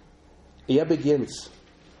ist. Er beginnt's.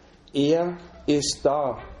 Er ist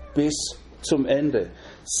da bis zum Ende.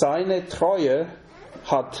 Seine Treue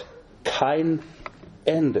hat kein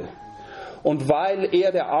Ende. Und weil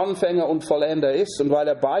er der Anfänger und Vollender ist und weil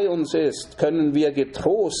er bei uns ist, können wir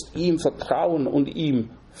getrost ihm vertrauen und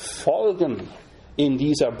ihm folgen in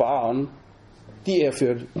dieser Bahn, die er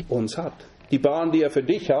für uns hat. Die Bahn, die er für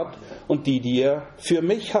dich hat und die er für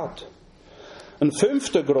mich hat. Ein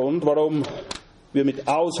fünfter Grund, warum wir mit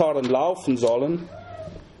Ausharren laufen sollen: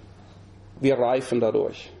 wir reifen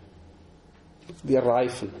dadurch. Wir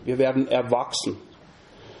reifen. Wir werden erwachsen.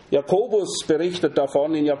 Jakobus berichtet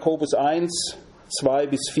davon in Jakobus 1,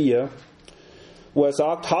 2-4, wo er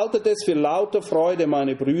sagt: Haltet es für lauter Freude,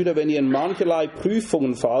 meine Brüder, wenn ihr in mancherlei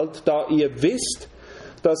Prüfungen fallt, da ihr wisst,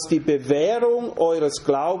 dass die Bewährung eures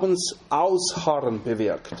Glaubens Ausharren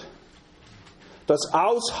bewirkt. Das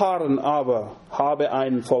Ausharren aber habe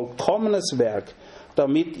ein vollkommenes Werk,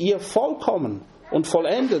 damit ihr vollkommen und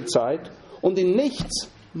vollendet seid und in nichts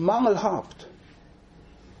Mangel habt.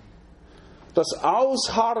 Das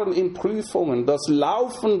Ausharren in Prüfungen, das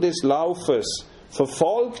Laufen des Laufes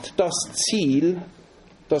verfolgt das Ziel,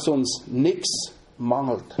 dass uns nichts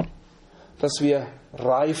mangelt. Dass wir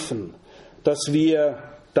reifen, dass wir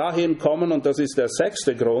dahin kommen, und das ist der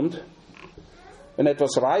sechste Grund: wenn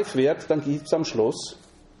etwas reif wird, dann gibt es am Schluss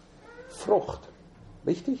Frucht.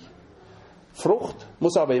 Richtig? Frucht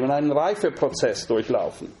muss aber eben einen Reifeprozess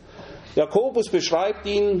durchlaufen. Jakobus beschreibt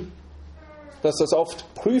ihn, dass das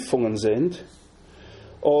oft Prüfungen sind.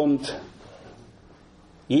 Und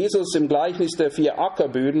Jesus im Gleichnis der 4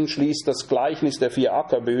 Ackerböden schließt das Gleichnis der 4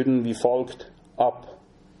 Ackerböden wie folgt ab.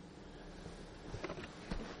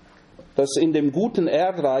 Das in dem guten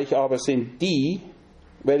Erdreich aber sind die,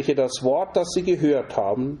 welche das Wort, das sie gehört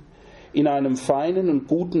haben, in einem feinen und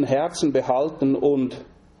guten Herzen behalten und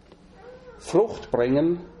Frucht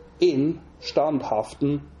bringen in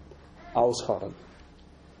standhaften Ausharren.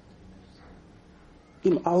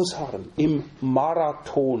 Im Ausharren, im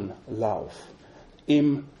Marathonlauf,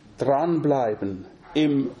 im Dranbleiben,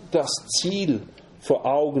 im das Ziel vor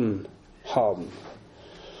Augen haben.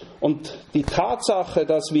 Und die Tatsache,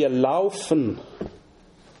 dass wir laufen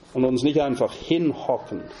und uns nicht einfach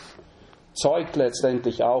hinhocken, zeugt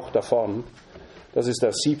letztendlich auch davon, das ist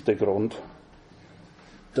der 7. Grund,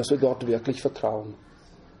 dass wir Gott wirklich vertrauen.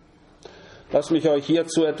 Lasst mich euch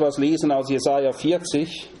hierzu etwas lesen aus Jesaja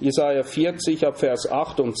 40. Jesaja 40 ab Vers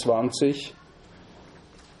 28.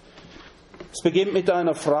 Es beginnt mit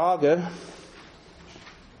einer Frage.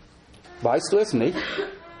 Weißt du es nicht?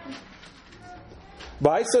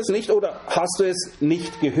 Weißt du es nicht oder hast du es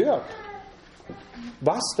nicht gehört?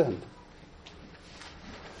 Was denn?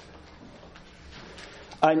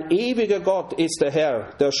 Ein ewiger Gott ist der Herr,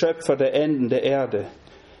 der Schöpfer der Enden der Erde.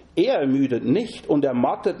 Er ermüdet nicht und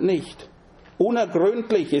ermattet nicht.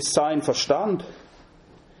 Unergründlich ist sein Verstand.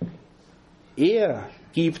 Er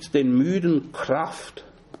gibt den Müden Kraft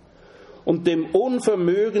und dem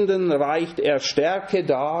Unvermögenden reicht er Stärke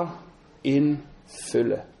dar in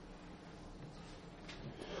Fülle.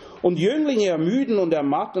 Und Jünglinge ermüden und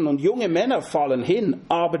ermatten und junge Männer fallen hin,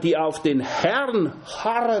 aber die auf den Herrn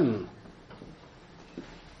harren,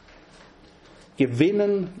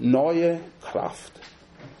 gewinnen neue Kraft.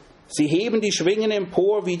 Sie heben die Schwingen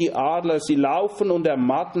empor wie die Adler, sie laufen und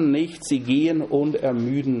ermatten nicht, sie gehen und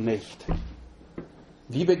ermüden nicht.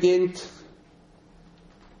 Wie beginnt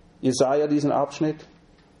Jesaja diesen Abschnitt?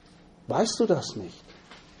 Weißt du das nicht?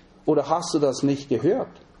 Oder hast du das nicht gehört?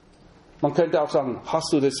 Man könnte auch sagen,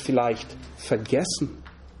 hast du das vielleicht vergessen?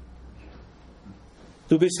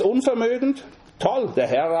 Du bist unvermögend? Toll, der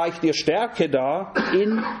Herr reicht dir Stärke dar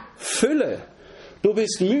in Fülle. Du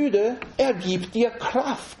bist müde, er gibt dir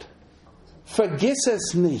Kraft. Vergiss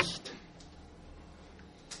es nicht.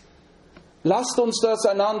 Lasst uns das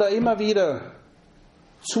einander immer wieder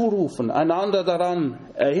zurufen, einander daran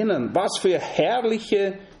erinnern. Was für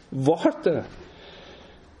herrliche Worte.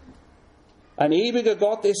 Ein ewiger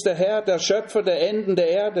Gott ist der Herr, der Schöpfer der Enden der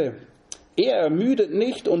Erde. Er ermüdet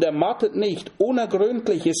nicht und ermattet nicht.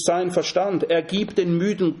 Unergründlich ist sein Verstand. Er gibt den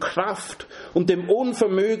Müden Kraft und dem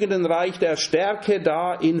Unvermögenden reicht er Stärke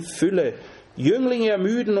dar in Fülle. Jünglinge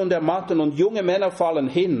ermüden und ermatten und junge Männer fallen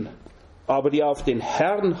hin, aber die auf den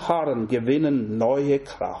Herrn harren, gewinnen neue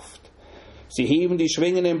Kraft. Sie heben die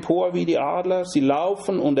Schwingen empor wie die Adler, sie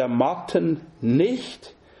laufen und ermatten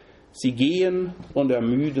nicht, sie gehen und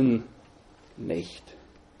ermüden nicht.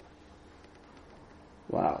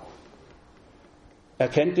 Wow.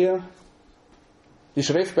 Erkennt ihr? Die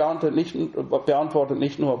Schrift beantwortet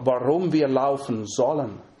nicht nur, warum wir laufen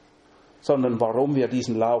sollen, sondern warum wir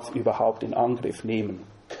diesen Lauf überhaupt in Angriff nehmen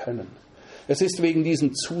können. Es ist wegen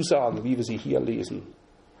diesen Zusagen, wie wir sie hier lesen,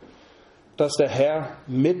 dass der Herr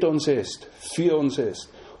mit uns ist, für uns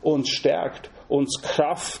ist, uns stärkt, uns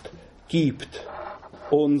Kraft gibt,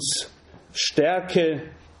 uns Stärke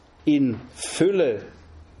in Fülle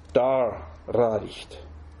darreicht.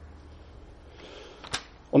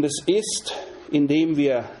 Und es ist, indem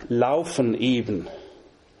wir laufen eben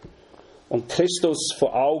und Christus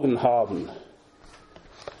vor Augen haben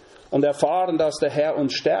und erfahren, dass der Herr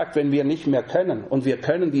uns stärkt, wenn wir nicht mehr können. Und wir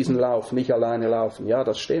können diesen Lauf nicht alleine laufen. Ja,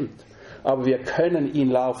 das stimmt. Aber wir können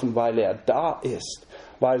ihn laufen, weil er da ist,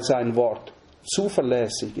 weil sein Wort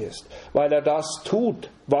zuverlässig ist, weil er das tut,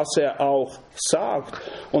 was er auch sagt.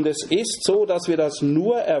 Und es ist so, dass wir das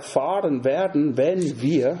nur erfahren werden, wenn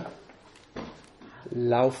wir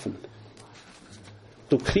laufen.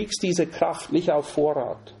 Du kriegst diese Kraft nicht auf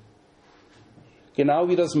Vorrat. Genau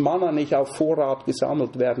wie das Manna nicht auf Vorrat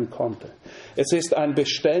gesammelt werden konnte. Es ist ein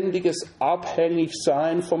beständiges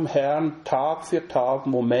Abhängigsein vom Herrn, Tag für Tag,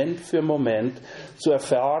 Moment für Moment, zu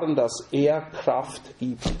erfahren, dass er Kraft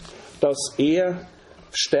gibt, dass er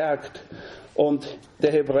stärkt. Und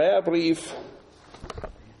der Hebräerbrief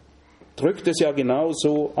drückt es ja genau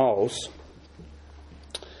so aus,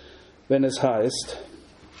 wenn es heißt,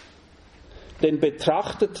 denn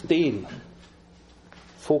betrachtet den,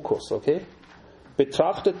 Fokus, okay?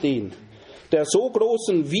 Betrachtet den, der so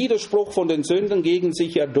großen Widerspruch von den Sünden gegen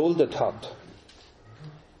sich erduldet hat.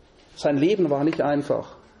 Sein Leben war nicht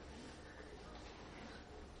einfach.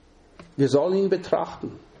 Wir sollen ihn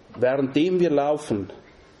betrachten, währenddem wir laufen,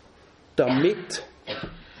 damit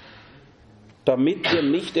ihr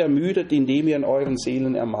nicht ermüdet, indem ihr in euren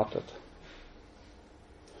Seelen ermattet.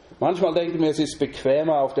 Manchmal denken wir, es ist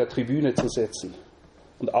bequemer, auf der Tribüne zu sitzen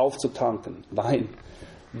und aufzutanken. Nein,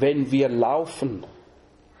 wenn wir laufen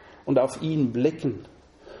und auf ihn blicken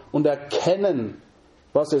und erkennen,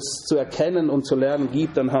 was es zu erkennen und zu lernen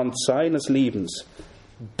gibt anhand seines Lebens,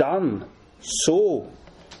 dann so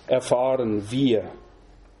erfahren wir,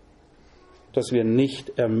 dass wir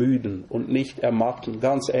nicht ermüden und nicht ermatten,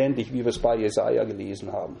 ganz ähnlich, wie wir es bei Jesaja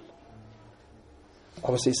gelesen haben.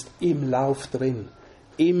 Aber es ist im Lauf drin,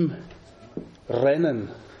 im Rennen.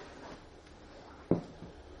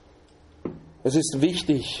 Es ist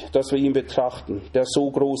wichtig, dass wir ihn betrachten, der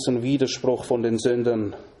so großen Widerspruch von den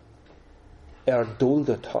Sündern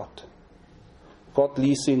erduldet hat. Gott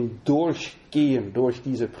ließ ihn durchgehen durch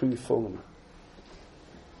diese Prüfungen.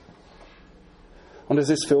 Und es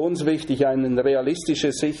ist für uns wichtig, eine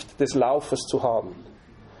realistische Sicht des Laufes zu haben.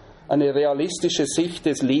 Eine realistische Sicht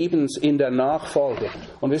des Lebens in der Nachfolge.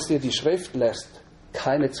 Und wisst ihr, die Schrift lässt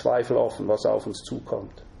keine Zweifel offen, was auf uns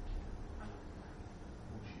zukommt.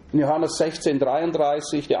 In Johannes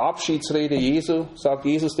 16,33, die Abschiedsrede Jesu, sagt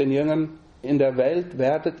Jesus den Jüngern, in der Welt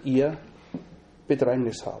werdet ihr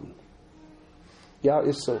Bedrängnis haben. Ja,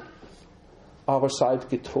 ist so. Aber seid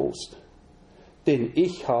getrost, denn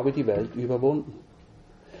ich habe die Welt überwunden.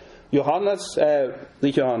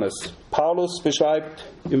 Paulus beschreibt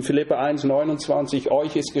im Philipper 1,29,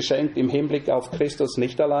 euch ist geschenkt, im Hinblick auf Christus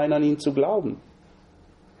nicht allein an ihn zu glauben,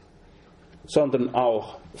 sondern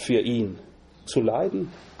auch für ihn zu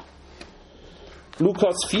leiden.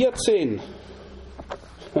 Lukas 14.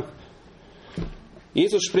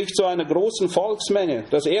 Jesus spricht zu einer großen Volksmenge.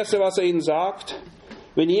 Das Erste, was er ihnen sagt,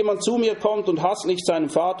 wenn jemand zu mir kommt und hasst nicht seinen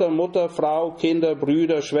Vater, Mutter, Frau, Kinder,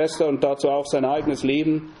 Brüder, Schwester und dazu auch sein eigenes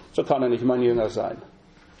Leben, so kann er nicht mein Jünger sein.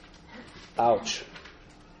 Autsch.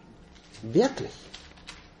 Wirklich?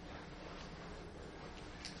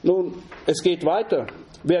 Nun, es geht weiter.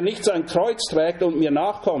 Wer nicht sein Kreuz trägt und mir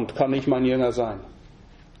nachkommt, kann nicht mein Jünger sein.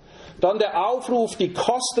 Dann der Aufruf, die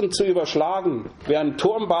Kosten zu überschlagen, wer einen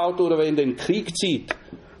Turm baut oder wer in den Krieg zieht.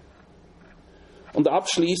 Und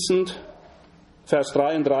abschließend Vers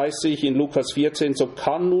 33 in Lukas 14, so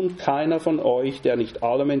kann nun keiner von euch, der nicht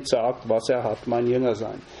allem entsagt, was er hat, mein Jünger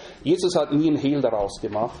sein. Jesus hat nie ein Hehl daraus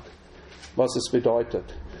gemacht, was es bedeutet.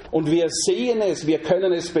 Und wir sehen es, wir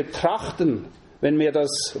können es betrachten, wenn wir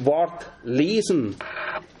das Wort lesen,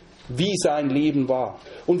 wie sein Leben war.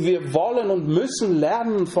 Und wir wollen und müssen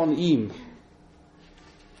lernen von ihm.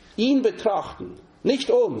 Ihn betrachten, nicht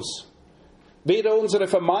uns. Weder unsere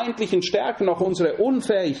vermeintlichen Stärken noch unsere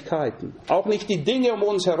Unfähigkeiten, auch nicht die Dinge um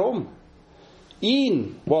uns herum.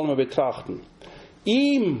 Ihn wollen wir betrachten.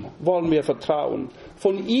 Ihm wollen wir vertrauen.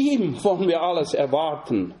 Von ihm wollen wir alles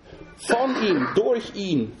erwarten. Von ihm, durch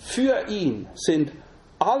ihn, für ihn sind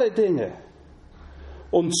alle Dinge.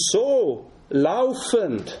 Und so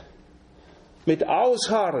laufend, mit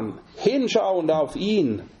Ausharren, hinschauend auf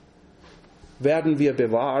ihn, werden wir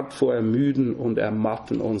bewahrt vor Ermüden und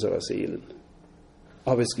Ermatten unserer Seelen.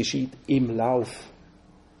 Aber es geschieht im Lauf,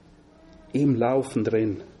 im Laufen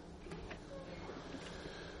drin.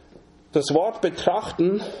 Das Wort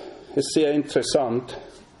betrachten ist sehr interessant.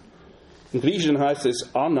 Im Griechischen heißt es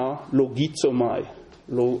analogizomai.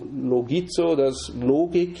 Logizo, das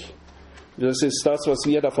Logik, das ist das, was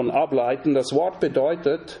wir davon ableiten. Das Wort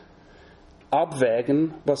bedeutet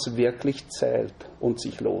abwägen, was wirklich zählt und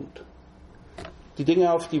sich lohnt. Die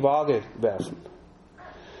Dinge auf die Waage werfen.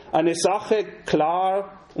 Eine Sache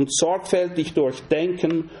klar und sorgfältig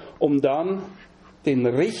durchdenken, um dann den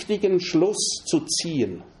richtigen Schluss zu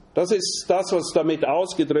ziehen. Das ist das, was damit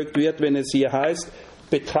ausgedrückt wird, wenn es hier heißt,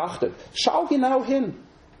 betrachtet. Schau genau hin.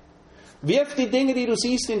 Wirf die Dinge, die du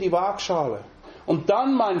siehst, in die Waagschale. Und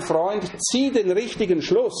dann, mein Freund, zieh den richtigen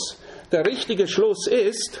Schluss. Der richtige Schluss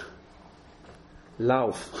ist,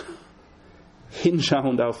 lauf.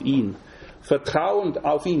 Hinschauend auf ihn. Vertrauend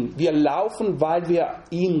auf ihn. Wir laufen, weil wir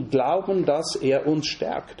ihm glauben, dass er uns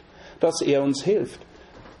stärkt, dass er uns hilft.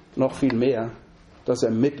 Noch viel mehr, dass er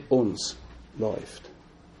mit uns läuft.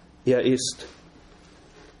 Er ist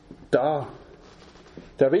da.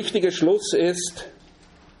 Der richtige Schluss ist,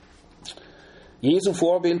 Jesu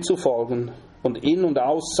Vorbild zu folgen und in und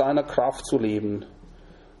aus seiner Kraft zu leben.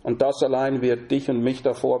 Und das allein wird dich und mich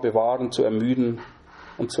davor bewahren, zu ermüden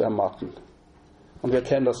und zu ermatten. Und wir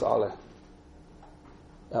kennen das alle.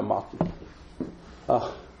 Ermatten. Ach,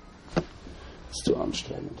 ist zu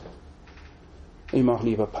anstrengend. Ich mache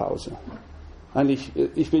lieber Pause.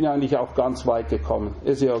 Ich bin eigentlich auch ganz weit gekommen.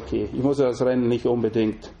 Ist ja okay. Ich muss ja das Rennen nicht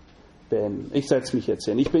unbedingt beenden. Ich setze mich jetzt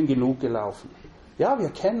hin. Ich bin genug gelaufen. Ja, wir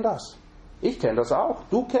kennen das. Ich kenne das auch.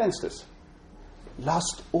 Du kennst es.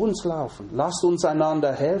 Lasst uns laufen. Lasst uns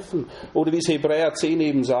einander helfen. Oder wie es Hebräer 10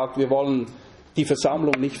 eben sagt, wir wollen die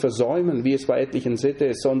Versammlung nicht versäumen, wie es bei etlichen Sitte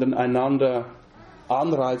ist, sondern einander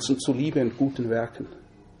anreizen zu Liebe und guten Werken.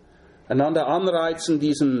 Einander anreizen,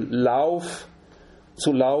 diesen Lauf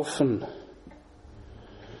zu laufen.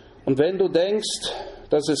 Und wenn du denkst,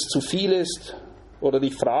 dass es zu viel ist oder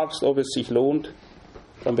dich fragst, ob es sich lohnt,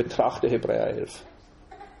 dann betrachte Hebräer 11.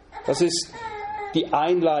 Das ist die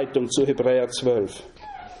Einleitung zu Hebräer 12.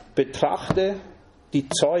 Betrachte die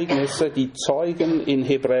Zeugnisse, die Zeugen in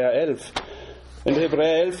Hebräer 11. Wenn du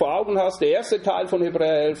Hebräer 11 vor Augen hast, der erste Teil von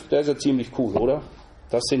Hebräer 11, der ist ja ziemlich cool, oder?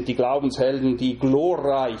 Das sind die Glaubenshelden, die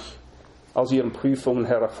glorreich aus ihren Prüfungen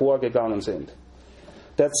hervorgegangen sind.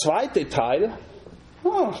 Der zweite Teil,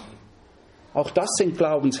 auch das sind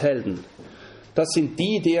Glaubenshelden. Das sind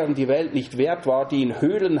die, deren die Welt nicht wert war, die in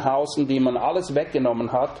Höhlen hausen, die man alles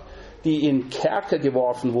weggenommen hat, die in Kerker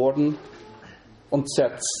geworfen wurden und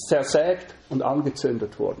zersägt und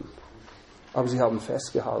angezündet wurden. Aber sie haben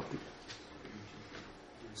festgehalten.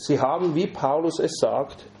 Sie haben, wie Paulus es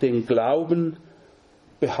sagt, den Glauben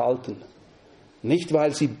behalten. Nicht,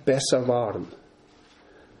 weil sie besser waren,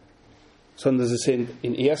 sondern sie sind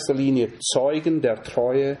in erster Linie Zeugen der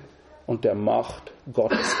Treue und der Macht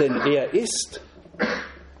Gottes. Denn er ist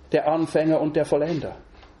der Anfänger und der Vollender.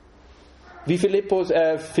 Wie Philipper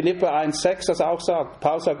 1,6 das auch sagt.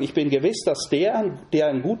 Paulus sagt, ich bin gewiss, dass der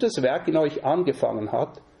ein gutes Werk in euch angefangen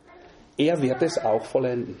hat, er wird es auch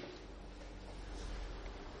vollenden.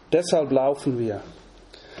 Deshalb laufen wir.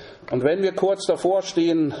 Und wenn wir kurz davor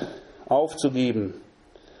stehen, aufzugeben,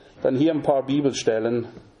 dann hier ein paar Bibelstellen.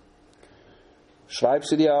 Schreib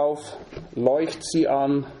sie dir auf, leucht sie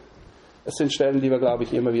an. Es sind Stellen, die wir, glaube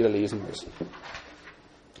ich, immer wieder lesen müssen.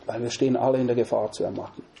 Weil wir stehen alle in der Gefahr zu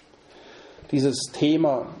ermatten. Dieses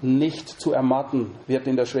Thema nicht zu ermatten wird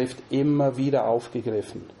in der Schrift immer wieder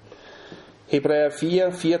aufgegriffen. Hebräer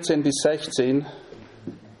 4, 14 bis 16.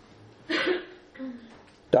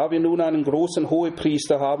 Da wir nun einen großen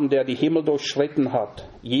Hohepriester haben, der die Himmel durchschritten hat,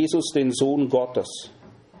 Jesus, den Sohn Gottes,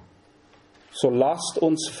 so lasst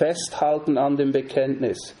uns festhalten an dem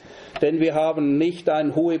Bekenntnis. Denn wir haben nicht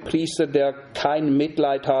einen Hohepriester, der kein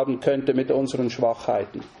Mitleid haben könnte mit unseren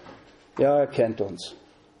Schwachheiten. Ja, er kennt uns.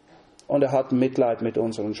 Und er hat Mitleid mit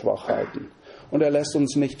unseren Schwachheiten. Und er lässt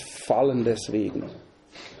uns nicht fallen deswegen.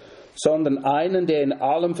 Sondern einen, der in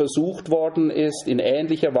allem versucht worden ist, in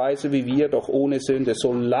ähnlicher Weise wie wir, doch ohne Sünde.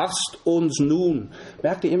 So lasst uns nun,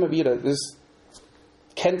 merkt ihr immer wieder, das ist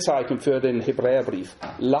Kennzeichen für den Hebräerbrief,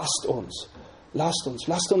 lasst uns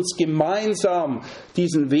gemeinsam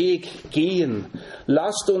diesen Weg gehen.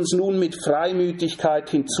 Lasst uns nun mit Freimütigkeit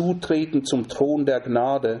hinzutreten zum Thron der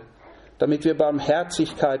Gnade, damit wir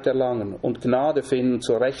Barmherzigkeit erlangen und Gnade finden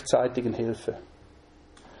zur rechtzeitigen Hilfe.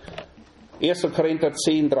 1. Korinther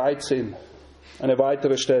 10, 13, eine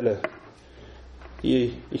weitere Stelle,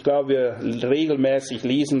 die ich glaube wir regelmäßig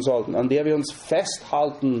lesen sollten, an der wir uns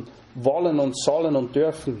festhalten wollen und sollen und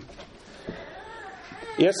dürfen.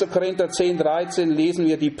 1. Korinther 10, 13 lesen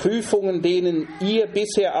wir, die Prüfungen, denen ihr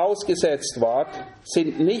bisher ausgesetzt wart,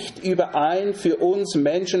 sind nicht über ein für uns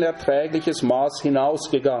menschenerträgliches Maß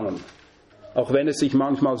hinausgegangen, auch wenn es sich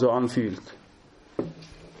manchmal so anfühlt.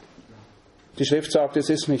 Die Schrift sagt, es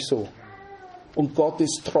ist nicht so. Und Gott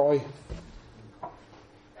ist treu.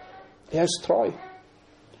 Er ist treu.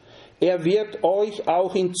 Er wird euch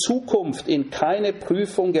auch in Zukunft in keine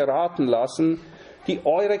Prüfung geraten lassen, die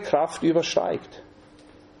eure Kraft übersteigt,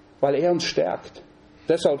 weil er uns stärkt.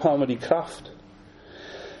 Deshalb haben wir die Kraft.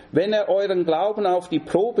 Wenn er euren Glauben auf die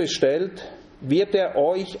Probe stellt, wird er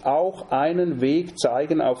euch auch einen Weg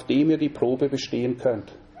zeigen, auf dem ihr die Probe bestehen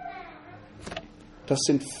könnt. Das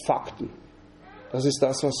sind Fakten. Das ist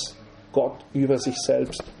das, was Gott über sich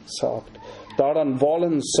selbst sagt. Daran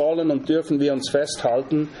wollen, sollen und dürfen wir uns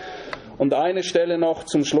festhalten. Und eine Stelle noch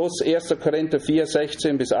zum Schluss, 1. Korinther 4,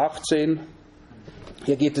 16 bis 18.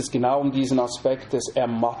 Hier geht es genau um diesen Aspekt des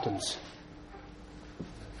Ermattens.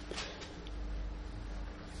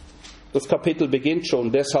 Das Kapitel beginnt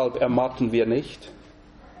schon, deshalb ermatten wir nicht.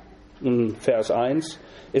 In Vers 1.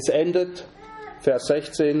 Es endet, Vers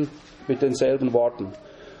 16, mit denselben Worten.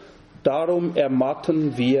 Darum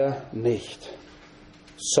ermatten wir nicht,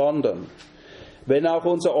 sondern wenn auch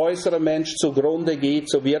unser äußerer Mensch zugrunde geht,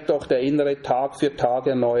 so wird doch der innere Tag für Tag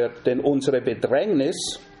erneuert. Denn unsere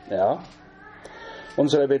Bedrängnis,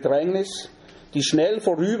 die schnell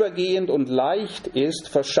vorübergehend und leicht ist,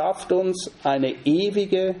 verschafft uns eine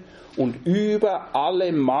ewige und über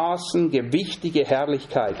alle Maßen gewichtige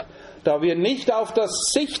Herrlichkeit, da wir nicht auf das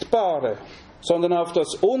Sichtbare, sondern auf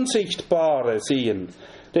das Unsichtbare sehen.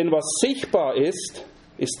 Denn was sichtbar ist,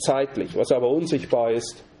 ist zeitlich, was aber unsichtbar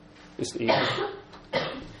ist, ist ewig.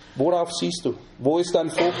 Worauf siehst du? Wo ist dein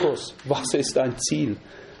Fokus? Was ist dein Ziel?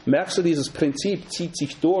 Merkst du, dieses Prinzip zieht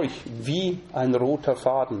sich durch wie ein roter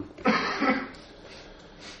Faden.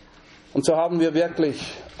 Und so haben wir wirklich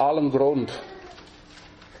allen Grund,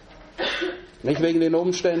 nicht wegen den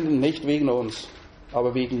Umständen, nicht wegen uns,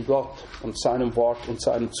 aber wegen Gott und seinem Wort und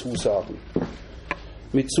seinen Zusagen,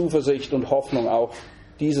 mit Zuversicht und Hoffnung auch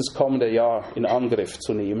dieses kommende Jahr in Angriff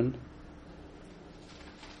zu nehmen.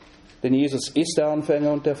 Denn Jesus ist der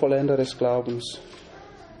Anfänger und der Vollender des Glaubens.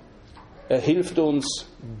 Er hilft uns,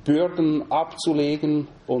 Bürden abzulegen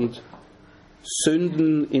und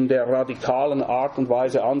Sünden in der radikalen Art und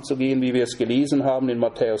Weise anzugehen, wie wir es gelesen haben in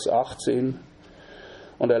Matthäus 18.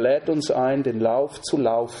 Und er lädt uns ein, den Lauf zu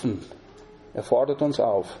laufen. Er fordert uns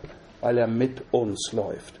auf, weil er mit uns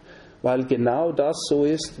läuft. Weil genau das so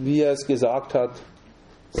ist, wie er es gesagt hat: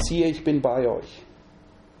 Siehe, ich bin bei euch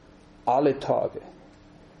alle Tage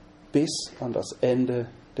bis an das Ende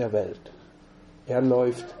der Welt. Er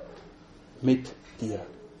läuft mit dir.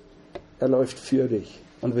 Er läuft für dich.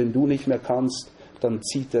 Und wenn du nicht mehr kannst, dann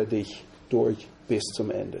zieht er dich durch bis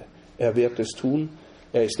zum Ende. Er wird es tun.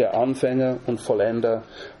 Er ist der Anfänger und Vollender.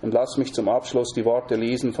 Und lass mich zum Abschluss die Worte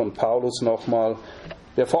lesen von Paulus nochmal,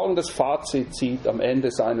 der folgendes Fazit zieht am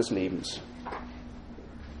Ende seines Lebens.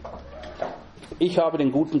 Ich habe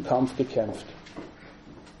den guten Kampf gekämpft,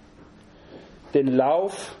 den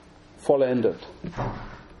Lauf vollendet,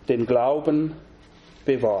 den Glauben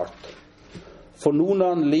bewahrt. Von nun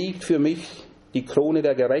an liegt für mich die Krone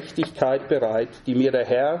der Gerechtigkeit bereit, die mir der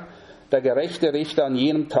Herr, der gerechte Richter, an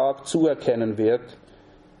jenem Tag zuerkennen wird,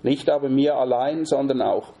 nicht aber mir allein, sondern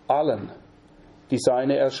auch allen, die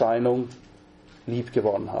seine Erscheinung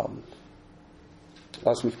liebgewonnen haben.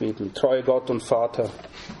 Lass mich beten. Treuer Gott und Vater,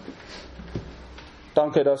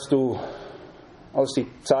 danke, dass du, als die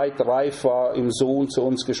Zeit reif war, im Sohn zu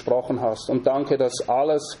uns gesprochen hast. Und danke, dass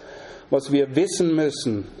alles, was wir wissen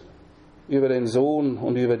müssen über den Sohn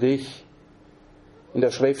und über dich, in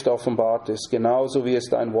der Schrift offenbart ist, genauso wie es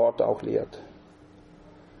dein Wort auch lehrt.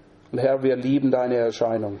 Und Herr, wir lieben deine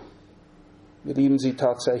Erscheinung. Wir lieben sie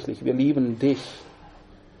tatsächlich. Wir lieben dich.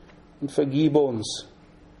 Und vergib uns,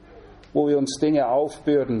 wo wir uns Dinge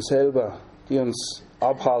aufbürden selber, die uns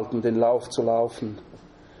abhalten, den Lauf zu laufen.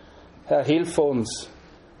 Herr, hilf uns,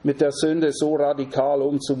 mit der Sünde so radikal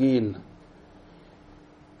umzugehen,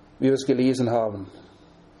 wie wir es gelesen haben.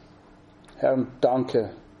 Herr,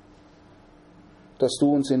 danke, dass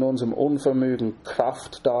du uns in unserem Unvermögen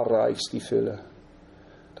Kraft darreichst, die Fülle.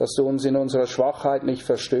 Dass du uns in unserer Schwachheit nicht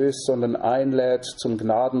verstößt, sondern einlädst, zum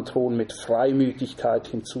Gnadenthron mit Freimütigkeit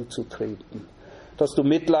hinzuzutreten. Dass du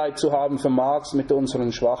Mitleid zu haben vermagst mit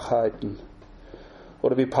unseren Schwachheiten.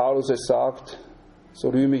 Oder wie Paulus es sagt, so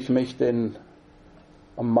rühme ich mich denn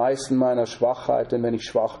am meisten meiner Schwachheit, denn wenn ich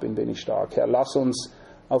schwach bin, bin ich stark. Herr, lass uns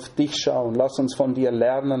auf dich schauen, lass uns von dir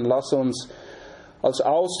lernen, lass uns als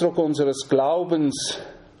Ausdruck unseres Glaubens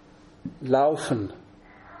laufen,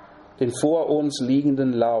 den vor uns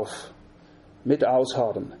liegenden Lauf mit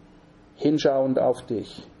ausharren, hinschauend auf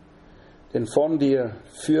dich. Denn von dir,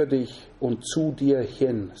 für dich und zu dir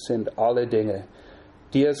hin sind alle Dinge.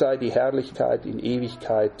 Dir sei die Herrlichkeit in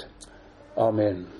Ewigkeit. Amen.